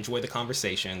point. I enjoy the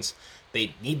conversations.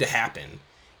 They need to happen.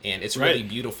 And it's really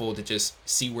beautiful to just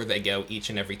see where they go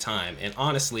each and every time. And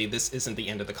honestly, this isn't the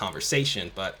end of the conversation,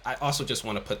 but I also just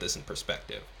want to put this in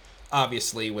perspective.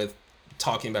 Obviously, with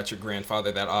talking about your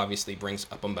grandfather, that obviously brings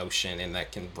up emotion, and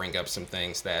that can bring up some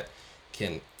things that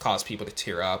can cause people to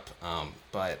tear up.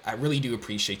 But I really do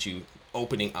appreciate you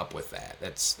opening up with that.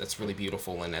 That's really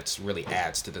beautiful, and that's really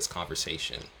adds to this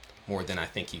conversation more than I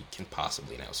think you can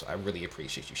possibly know. So I really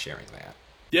appreciate you sharing that.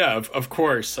 Yeah, of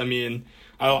course. I mean,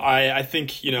 I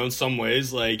think, in some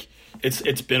ways, like,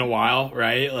 it's been a while,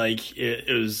 right? Like,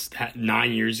 it was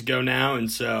 9 years ago now.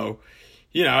 And so,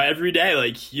 every day,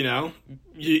 like,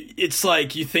 it's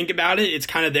like you think about it, it's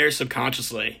kind of there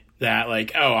subconsciously that,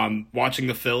 like, oh, I'm watching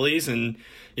the Phillies. And,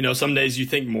 some days you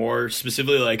think more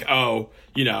specifically like, oh,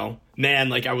 man,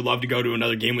 like, I would love to go to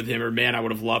another game with him, or man, I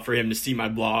would have loved for him to see my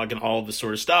blog and all of this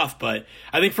sort of stuff. But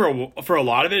I think for a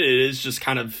lot of it, it is just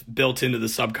kind of built into the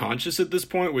subconscious at this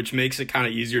point, which makes it kind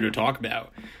of easier to talk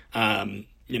about.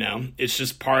 It's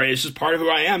just part of who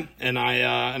I am, and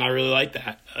I really like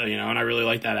that, and I really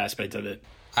like that aspect of it.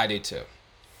 I do too.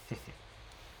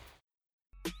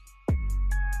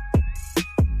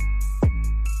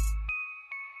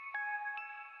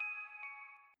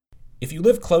 If you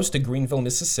live close to Greenville,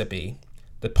 Mississippi,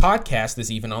 the podcast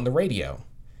is even on the radio.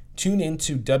 Tune in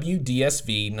to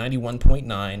WDSV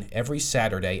 91.9 every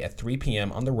Saturday at 3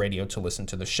 p.m. on the radio to listen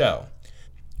to the show.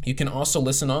 You can also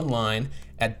listen online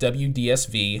at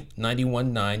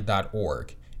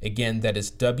WDSV919.org. Again, that is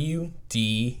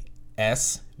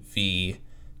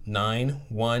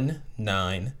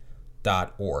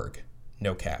WDSV919.org.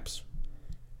 No caps.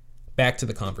 Back to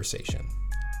the conversation.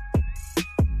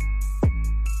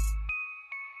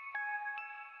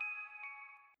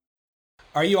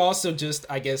 Are you also just,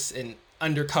 I guess, an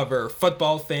undercover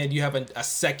football fan? Do you have a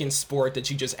second sport that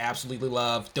you just absolutely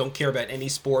love? Don't care about any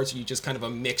sports? Or you just kind of a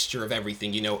mixture of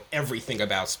everything? Everything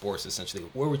about sports, essentially.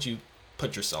 Where would you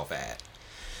put yourself at?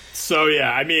 So,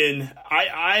 yeah, I mean,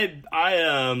 I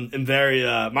am very,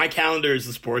 my calendar is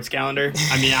the sports calendar.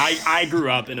 I mean, I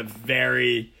grew up in a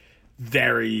very,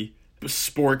 very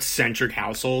sports-centric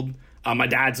household. My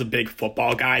dad's a big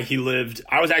football guy.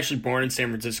 I was actually born in San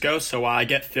Francisco, so while I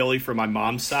get Philly from my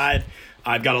mom's side,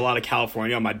 I've got a lot of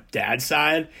California on my dad's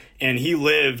side, and he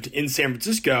lived in San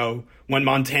Francisco when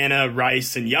Montana,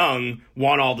 Rice, and Young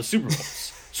won all the Super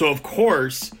Bowls. So, of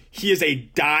course, he is a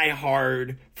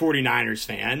diehard 49ers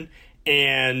fan,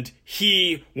 and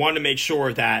he wanted to make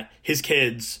sure that his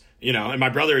kids, and my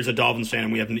brother is a Dolphins fan,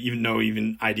 and we have no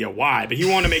idea why, but he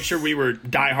wanted to make sure we were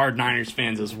diehard Niners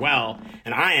fans as well,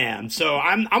 and I am. So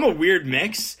I'm a weird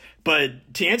mix,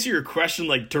 but to answer your question,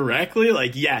 like, directly,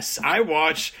 like, yes, I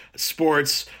watch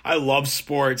sports. I love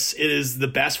sports. It is the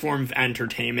best form of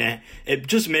entertainment. It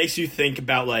just makes you think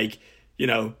about, like,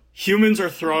 humans are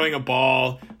throwing a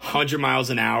ball 100 miles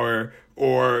an hour,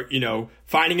 or,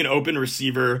 finding an open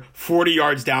receiver 40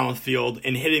 yards down the field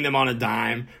and hitting them on a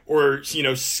dime, or,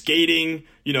 skating,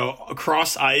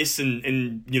 across ice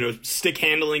and stick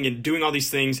handling and doing all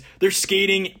these things. They're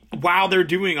skating while they're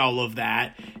doing all of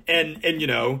that and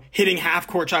hitting half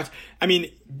court shots. I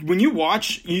mean, when you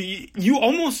watch, you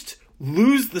almost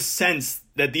lose the sense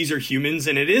that these are humans,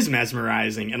 and it is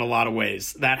mesmerizing in a lot of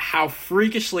ways, that how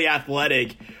freakishly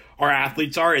athletic our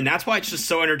athletes are. And that's why it's just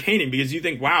so entertaining, because you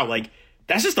think, wow, like,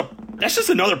 that's just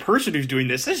another person who's doing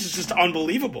this. This is just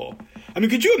unbelievable. I mean,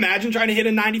 could you imagine trying to hit a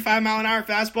 95-mile-an-hour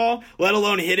fastball, let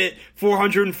alone hit it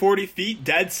 440 feet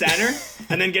dead center,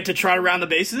 and then get to trot around the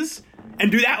bases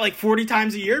and do that like 40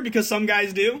 times a year, because some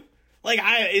guys do? Like,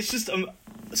 it's just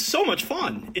so much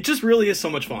fun. It just really is so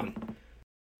much fun.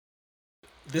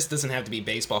 This doesn't have to be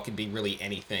baseball. It could be really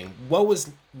anything. What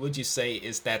would you say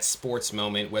is that sports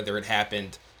moment, whether it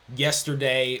happened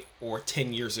yesterday or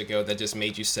 10 years ago, that just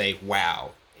made you say,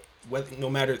 wow? No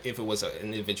matter if it was an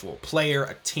individual player,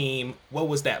 a team, what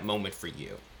was that moment for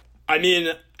you? I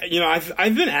mean,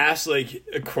 I've been asked like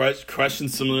a question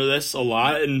similar to this a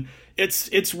lot, and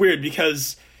it's weird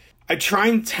because I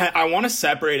want to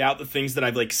separate out the things that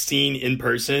I've like seen in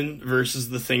person versus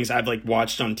the things I've like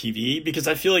watched on TV, because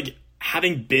I feel like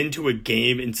having been to a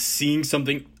game and seeing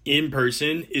something in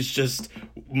person is just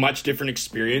much different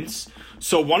experience.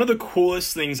 So one of the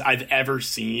coolest things I've ever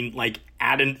seen, like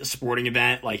at a sporting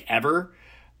event, like ever,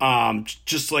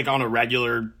 just like on a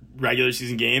regular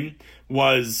season game,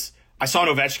 was I saw an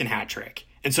Ovechkin hat trick.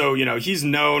 And so, he's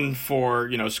known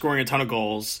for, scoring a ton of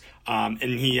goals. And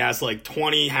he has like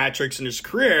 20 hat tricks in his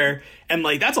career. And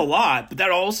like, that's a lot, but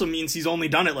that also means he's only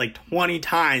done it like 20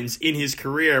 times in his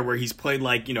career where he's played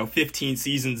like, 15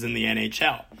 seasons in the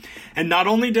NHL. And not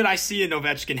only did I see an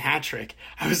Ovechkin hat trick,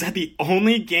 I was at the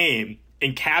only game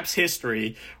in Caps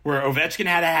history where Ovechkin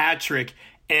had a hat trick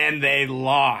and they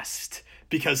lost,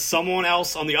 because someone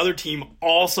else on the other team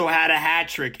also had a hat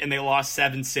trick and they lost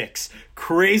 7-6.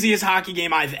 Craziest hockey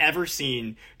game I've ever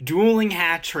seen. Dueling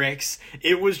hat tricks.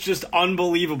 It was just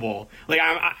unbelievable. Like,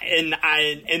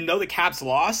 and though the Caps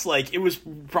lost, like, it was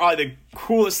probably the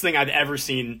coolest thing I've ever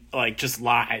seen, like, just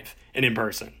live and in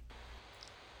person.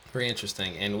 Very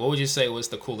interesting. And what would you say was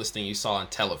the coolest thing you saw on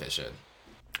television?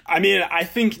 I mean, I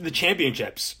think the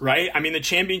championships, right? I mean, the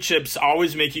championships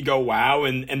always make you go, wow,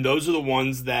 and those are the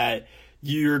ones that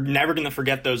you're never going to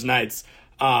forget those nights.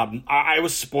 I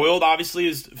was spoiled,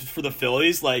 obviously, for the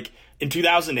Phillies. Like, in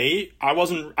 2008, I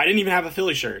didn't even have a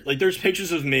Philly shirt. Like, there's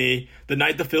pictures of me the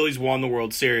night the Phillies won the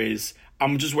World Series.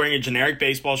 I'm just wearing a generic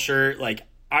baseball shirt. Like,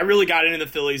 I really got into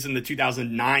the Phillies in the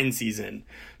 2009 season.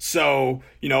 So,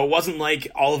 it wasn't like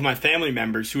all of my family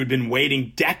members who had been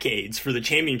waiting decades for the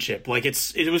championship. Like,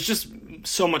 it was just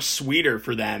so much sweeter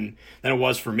for them than it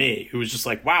was for me, who was just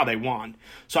like, wow, they won.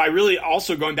 So I really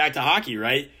also, going back to hockey,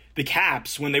 right? The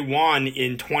Caps, when they won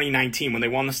in 2019, when they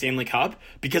won the Stanley Cup,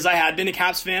 because I had been a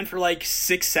Caps fan for like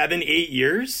 6, 7, 8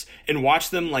 years and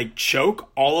watched them like choke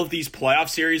all of these playoff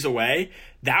series away,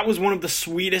 that was one of the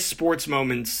sweetest sports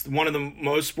moments, one of the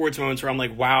most sports moments where I'm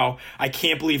like, wow, I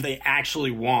can't believe they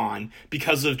actually won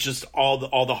because of just all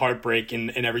the heartbreak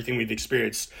and everything we've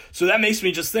experienced. So that makes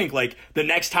me just think, like, the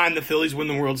next time the Phillies win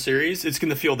the World Series, it's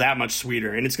going to feel that much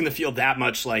sweeter, and it's going to feel that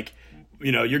much like,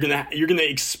 you're gonna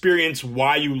experience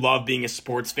why you love being a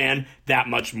sports fan that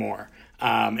much more.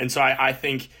 And so I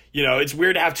think, it's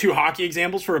weird to have two hockey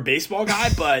examples for a baseball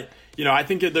guy, but, I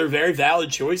think that they're very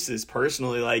valid choices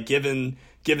personally, like, given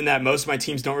that most of my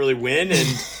teams don't really win,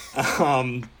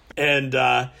 and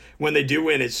when they do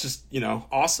win, it's just,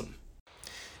 awesome.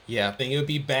 Yeah, I think it would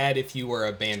be bad if you were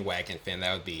a bandwagon fan.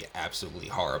 That would be absolutely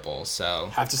horrible. So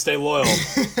have to stay loyal.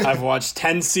 I've watched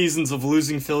 10 seasons of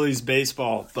losing Phillies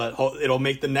baseball, but it'll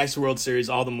make the next World Series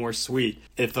all the more sweet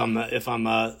if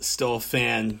I'm still a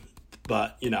fan.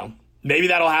 But maybe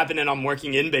that'll happen, and I'm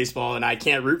working in baseball, and I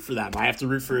can't root for them. I have to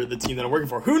root for the team that I'm working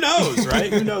for. Who knows,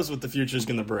 right? Who knows what the future is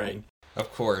going to bring?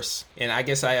 Of course. And I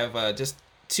guess I have just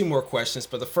two more questions,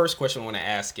 but the first question I want to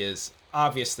ask is,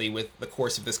 obviously, with the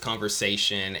course of this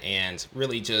conversation and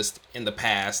really just in the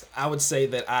past, I would say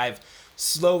that I've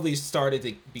slowly started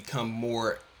to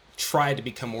try to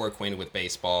become more acquainted with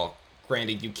baseball.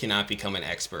 Granted, you cannot become an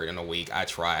expert in a week. I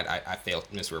tried. I failed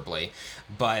miserably.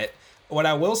 But what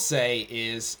I will say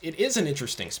is it is an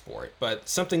interesting sport, but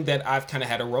something that I've kind of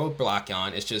had a roadblock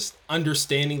on is just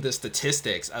understanding the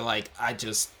statistics.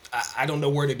 I don't know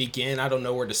where to begin. I don't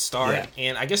know where to start. Yeah.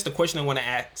 And I guess the question I want to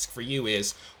ask for you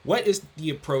is, what is the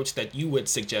approach that you would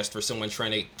suggest for someone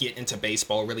trying to get into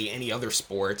baseball, really any other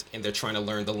sport, and they're trying to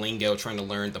learn the lingo, trying to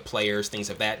learn the players, things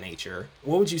of that nature?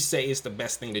 What would you say is the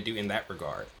best thing to do in that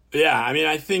regard? Yeah, I mean,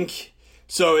 I think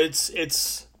so. It's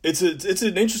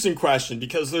an interesting question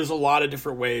because there's a lot of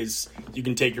different ways you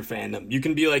can take your fandom. You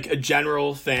can be like a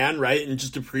general fan, right, and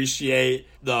just appreciate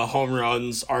the home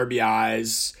runs,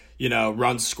 RBIs,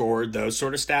 runs scored, those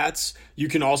sort of stats. You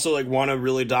can also like want to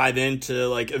really dive into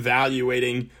like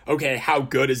evaluating, okay, how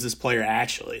good is this player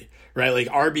actually, right? Like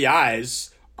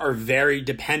RBIs are very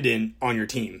dependent on your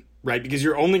team, right? Because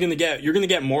you're going to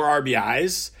get more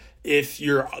RBIs if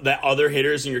the other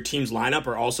hitters in your team's lineup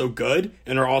are also good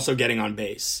and are also getting on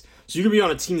base. So you could be on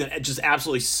a team that just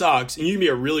absolutely sucks, and you can be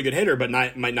a really good hitter, but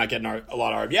might not get a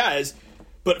lot of RBIs.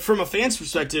 But from a fan's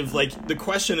perspective, like, the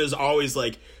question is always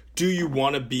like, do you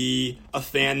want to be a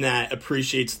fan that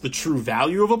appreciates the true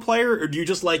value of a player, or do you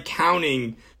just like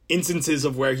counting instances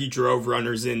of where he drove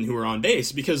runners in who are on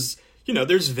base? Because,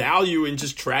 there's value in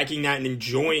just tracking that and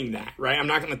enjoying that, right? I'm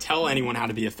not going to tell anyone how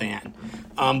to be a fan.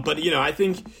 But, I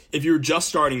think if you're just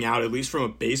starting out, at least from a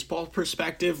baseball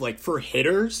perspective, like for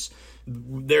hitters,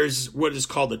 there's what is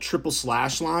called the triple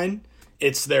slash line.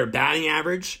 It's their batting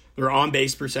average, their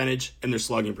on-base percentage, and their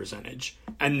slugging percentage.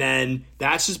 And then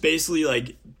that's just basically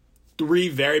like three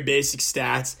very basic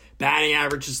stats. Batting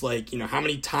average is like, how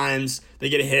many times they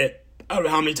get a hit out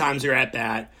of how many times they're at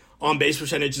bat. On-base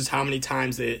percentage is how many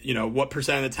times what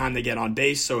percent of the time they get on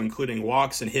base, so including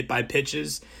walks and hit by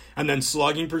pitches. And then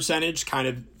slugging percentage kind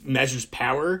of measures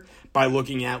power by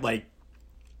looking at like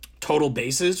total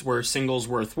bases, where singles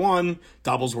worth 1,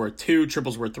 doubles worth 2,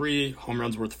 triples worth 3, home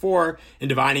runs worth 4, and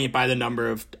dividing it by the number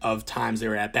of times they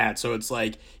were at bat. So it's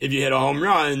like, if you hit a home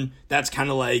run, that's kind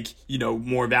of like,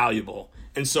 more valuable.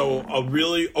 And so a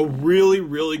really,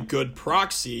 really good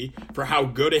proxy for how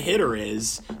good a hitter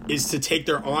is to take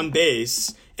their on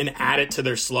base and add it to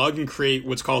their slug and create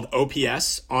what's called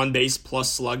OPS, on base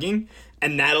plus slugging.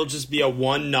 And that'll just be a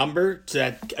one number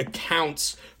that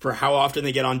accounts for how often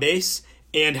they get on base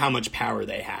and how much power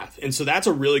they have. And so that's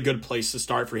a really good place to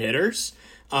start for hitters.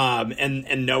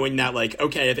 And knowing that, like,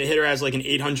 okay, if a hitter has like an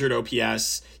 800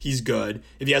 OPS, he's good.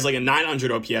 If he has like a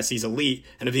 900 OPS, he's elite.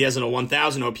 And if he has a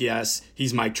 1000 OPS,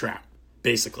 he's Mike Trout,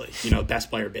 basically, best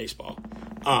player in baseball.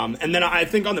 And then I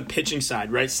think on the pitching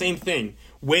side, right, same thing.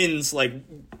 Wins, like,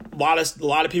 a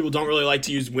lot of people don't really like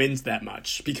to use wins that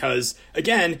much because,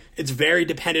 again, it's very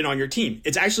dependent on your team.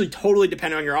 It's actually totally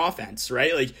dependent on your offense,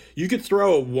 right? Like, you could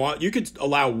you could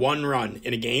allow one run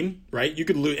in a game, right? You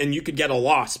could lose, and you could get a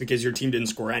loss because your team didn't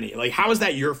score any. Like, how is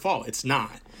that your fault? It's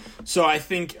not. So I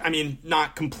think,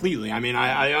 not completely.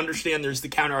 I understand there's the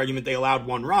counter argument they allowed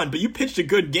one run, but you pitched a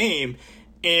good game,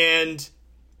 and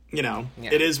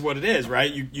It is what it is,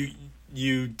 right?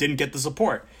 You didn't get the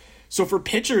support. So for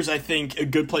pitchers, I think a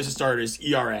good place to start is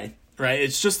ERA, right?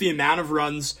 It's just the amount of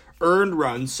runs, earned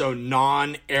runs, so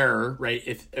non-error, right?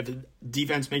 If a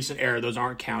defense makes an error, those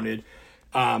aren't counted.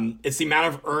 It's the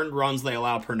amount of earned runs they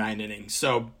allow per 9 innings.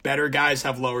 So better guys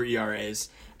have lower ERAs.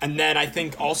 And then I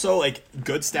think also, like,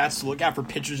 good stats to look at for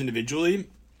pitchers individually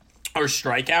are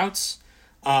strikeouts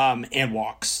and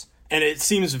walks. And it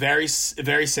seems very,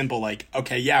 very simple. Like,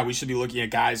 okay, yeah, we should be looking at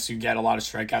guys who get a lot of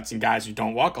strikeouts and guys who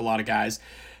don't walk a lot of guys.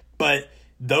 But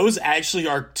those actually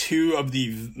are two of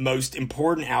the most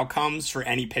important outcomes for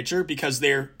any pitcher because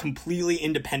they're completely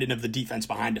independent of the defense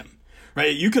behind them,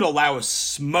 right? You could allow a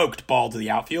smoked ball to the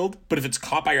outfield, but if it's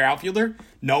caught by your outfielder,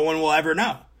 no one will ever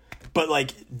know. But,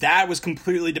 like, that was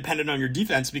completely dependent on your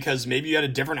defense because maybe you had a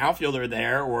different outfielder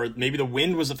there, or maybe the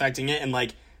wind was affecting it and,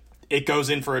 like, it goes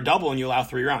in for a double and you allow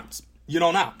 3 runs. You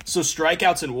don't know. So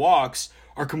strikeouts and walks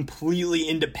are completely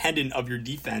independent of your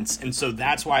defense, and so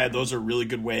that's why those are really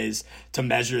good ways to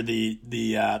measure the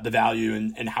value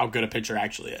and how good a pitcher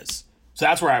actually is. So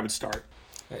that's where I would start.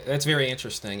 That's very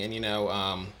interesting, and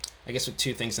I guess with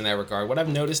 2 things in that regard. What I've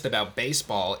noticed about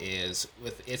baseball is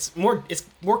it's more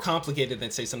complicated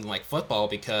than, say, something like football,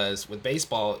 because with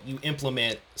baseball you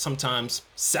implement sometimes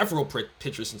several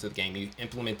pitchers into the game. You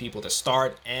implement people to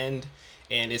start and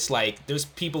it's like there's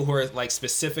people who are like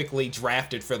specifically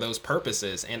drafted for those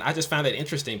purposes. And I just found that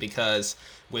interesting because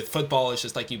with football, it's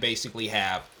just like you basically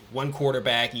have one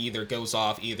quarterback, he either goes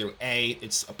off, either A,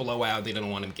 it's a blowout, they don't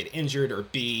want him to get injured, or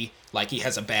B, like he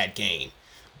has a bad game.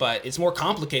 But it's more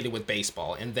complicated with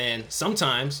baseball. And then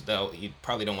sometimes, though you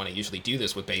probably don't want to usually do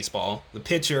this with baseball, the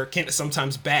pitcher can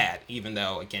sometimes bad, even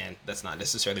though, again, that's not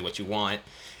necessarily what you want.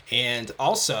 And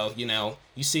also,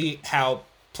 you see how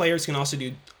players can also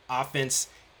do offense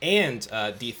and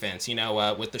defense,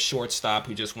 with the shortstop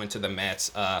who just went to the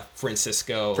Mets,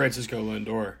 Francisco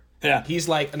Lindor. Yeah. He's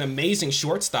like an amazing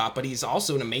shortstop, but he's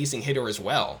also an amazing hitter as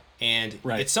well. And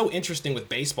It's so interesting with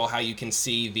baseball how you can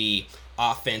see the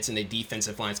offense and the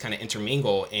defensive lines kind of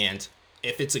intermingle. And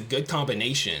if it's a good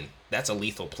combination, that's a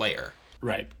lethal player.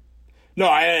 Right. No,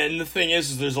 and the thing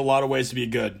is there's a lot of ways to be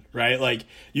good, right? Like,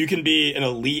 you can be an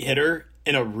elite hitter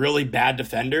and a really bad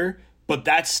defender, but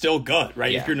that's still good,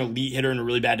 right? Yeah. If you're an elite hitter and a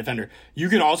really bad defender. You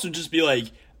can also just be like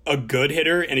a good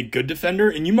hitter and a good defender,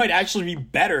 and you might actually be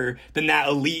better than that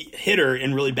elite hitter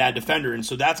and really bad defender. And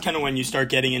so that's kind of when you start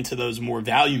getting into those more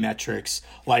value metrics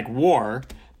like WAR,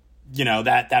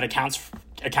 that accounts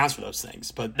for those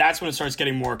things. But that's when it starts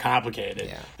getting more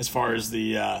complicated as far as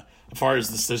the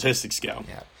statistics go.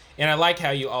 Yeah. And I like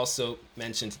how you also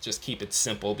mentioned to just keep it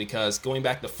simple, because going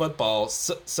back to football,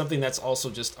 something that's also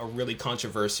just a really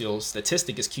controversial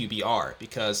statistic is QBR,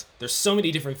 because there's so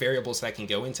many different variables that can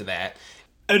go into that.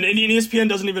 And ESPN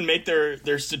doesn't even make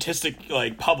their statistic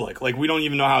like public. Like, we don't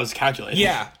even know how it's calculated.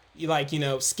 Yeah.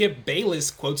 Skip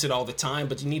Bayless quotes it all the time,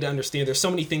 but you need to understand there's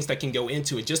so many things that can go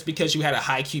into it. Just because you had a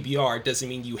high QBR doesn't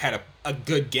mean you had a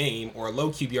good game, or a low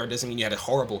QBR doesn't mean you had a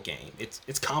horrible game.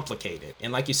 It's complicated.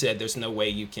 And like you said, there's no way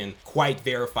you can quite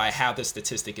verify how the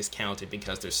statistic is counted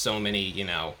because there's so many,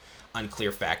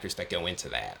 unclear factors that go into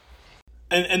that.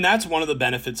 And that's one of the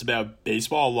benefits about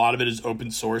baseball. A lot of it is open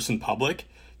source and public.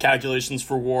 Calculations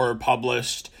for WAR are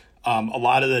published.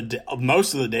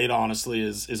 Most of the data, honestly,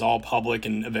 is all public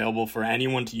and available for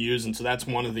anyone to use, and so that's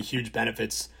one of the huge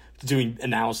benefits to doing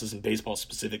analysis in baseball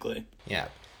specifically. Yeah,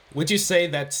 Would you say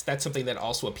that's something that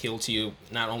also appealed to you,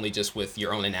 not only just with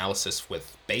your own analysis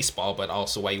with baseball, but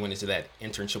also why you went into that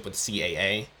internship with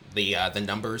CAA, the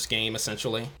numbers game,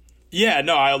 essentially? Yeah,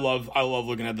 no, I love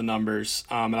looking at the numbers,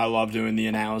 and I love doing the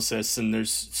analysis. And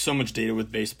there's so much data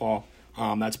with baseball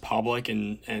that's public,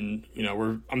 and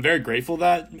I'm very grateful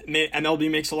that MLB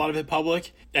makes a lot of it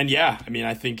public. And yeah, I mean,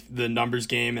 I think the numbers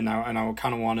game, and I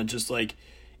kind of want to just like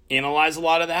analyze a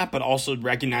lot of that, but also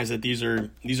recognize that these are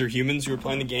humans who are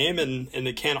playing the game, and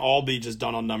it can't all be just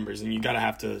done on numbers, and you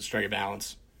have to strike a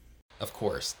balance. Of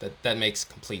course, that makes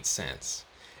complete sense.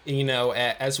 And,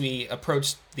 as we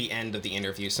approach the end of the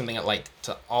interview, something I'd like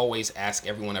to always ask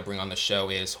everyone I bring on the show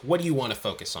is, what do you want to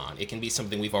focus on? It can be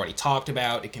something we've already talked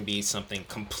about. It can be something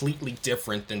completely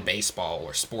different than baseball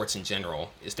or sports in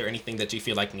general. Is there anything that you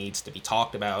feel like needs to be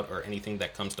talked about, or anything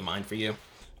that comes to mind for you?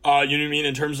 You know what I mean?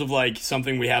 In terms of like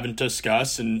something we haven't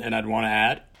discussed and I'd want to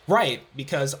add? Right,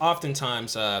 because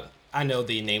oftentimes I know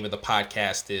the name of the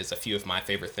podcast is A Few of My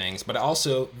Favorite Things, but I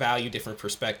also value different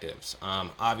perspectives.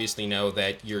 Obviously know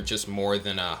that you're just more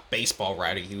than a baseball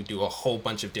writer. You do a whole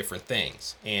bunch of different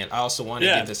things. And I also want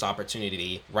to give this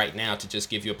opportunity right now to just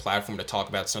give you a platform to talk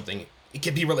about something. It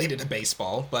could be related to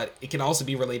baseball, but it can also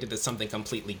be related to something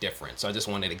completely different. So I just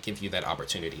wanted to give you that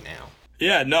opportunity now.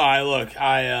 Yeah, no,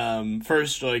 I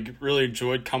first really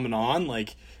enjoyed coming on.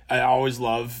 Like, I always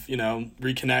love,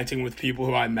 reconnecting with people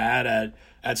who I met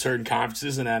at certain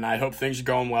conferences, and I hope things are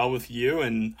going well with you.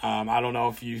 And I don't know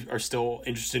if you are still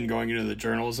interested in going into the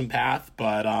journalism path,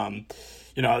 but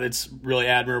it's really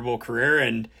admirable career,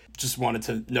 and just wanted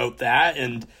to note that,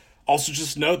 and also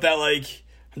just note that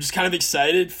I'm just kind of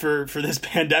excited for this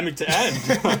pandemic to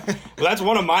end. Well, that's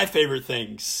one of my favorite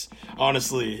things,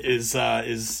 honestly, is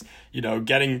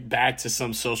getting back to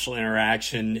some social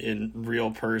interaction in real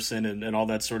person and all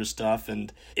that sort of stuff.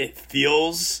 And it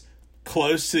feels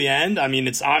close to the end. I mean,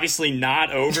 it's obviously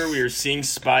not over. We are seeing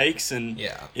spikes, and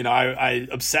I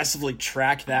obsessively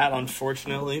track that,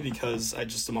 unfortunately, because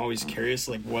I'm always curious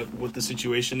what the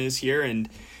situation is here. And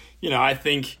I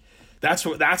think that's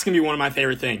gonna be one of my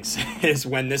favorite things is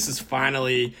when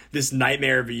this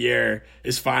nightmare of a year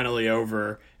is finally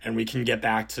over, and we can get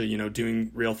back to doing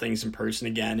real things in person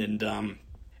again.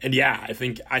 And yeah, I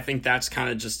think that's kind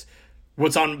of just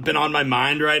what's been on my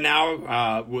mind right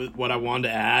now, what I wanted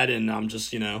to add. And I'm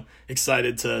just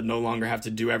excited to no longer have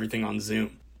to do everything on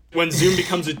Zoom. When Zoom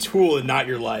becomes a tool and not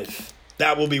your life,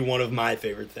 that will be one of my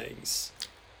favorite things.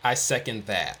 I second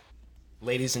that.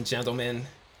 Ladies and gentlemen,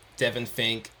 Devan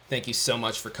Fink, thank you so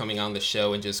much for coming on the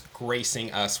show and just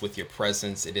gracing us with your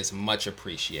presence. It is much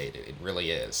appreciated. It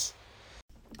really is.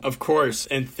 Of course.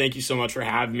 And thank you so much for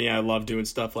having me. I love doing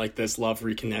stuff like this, love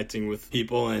reconnecting with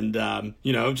people, and,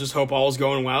 just hope all is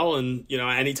going well. And,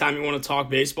 anytime you want to talk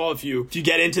baseball, if you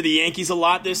get into the Yankees a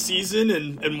lot this season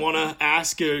and want to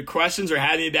ask questions or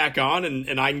have me back on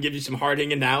and I can give you some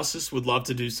hard-hitting analysis, would love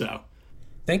to do so.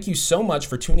 Thank you so much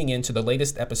for tuning in to the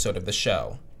latest episode of the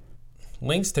show.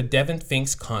 Links to Devan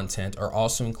Fink's content are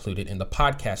also included in the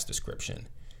podcast description.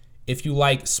 If you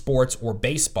like sports or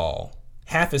baseball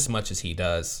half as much as he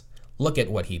does, look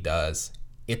at what he does.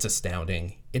 It's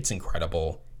astounding. It's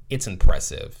incredible. It's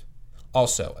impressive.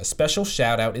 Also, a special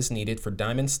shout out is needed for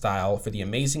Diamond Style for the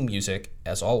amazing music,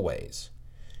 as always.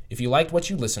 If you liked what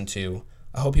you listened to,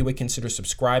 I hope you would consider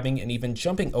subscribing and even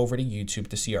jumping over to YouTube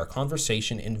to see our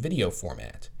conversation in video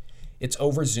format. It's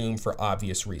over Zoom for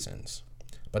obvious reasons.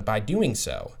 But by doing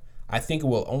so, I think it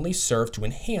will only serve to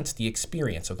enhance the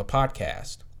experience of the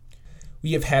podcast.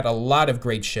 We have had a lot of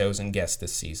great shows and guests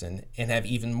this season, and have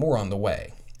even more on the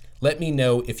way. Let me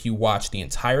know if you watched the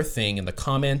entire thing in the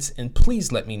comments, and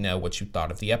please let me know what you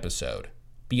thought of the episode.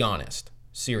 Be honest.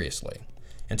 Seriously.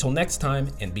 Until next time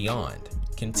and beyond,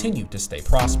 continue to stay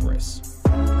prosperous.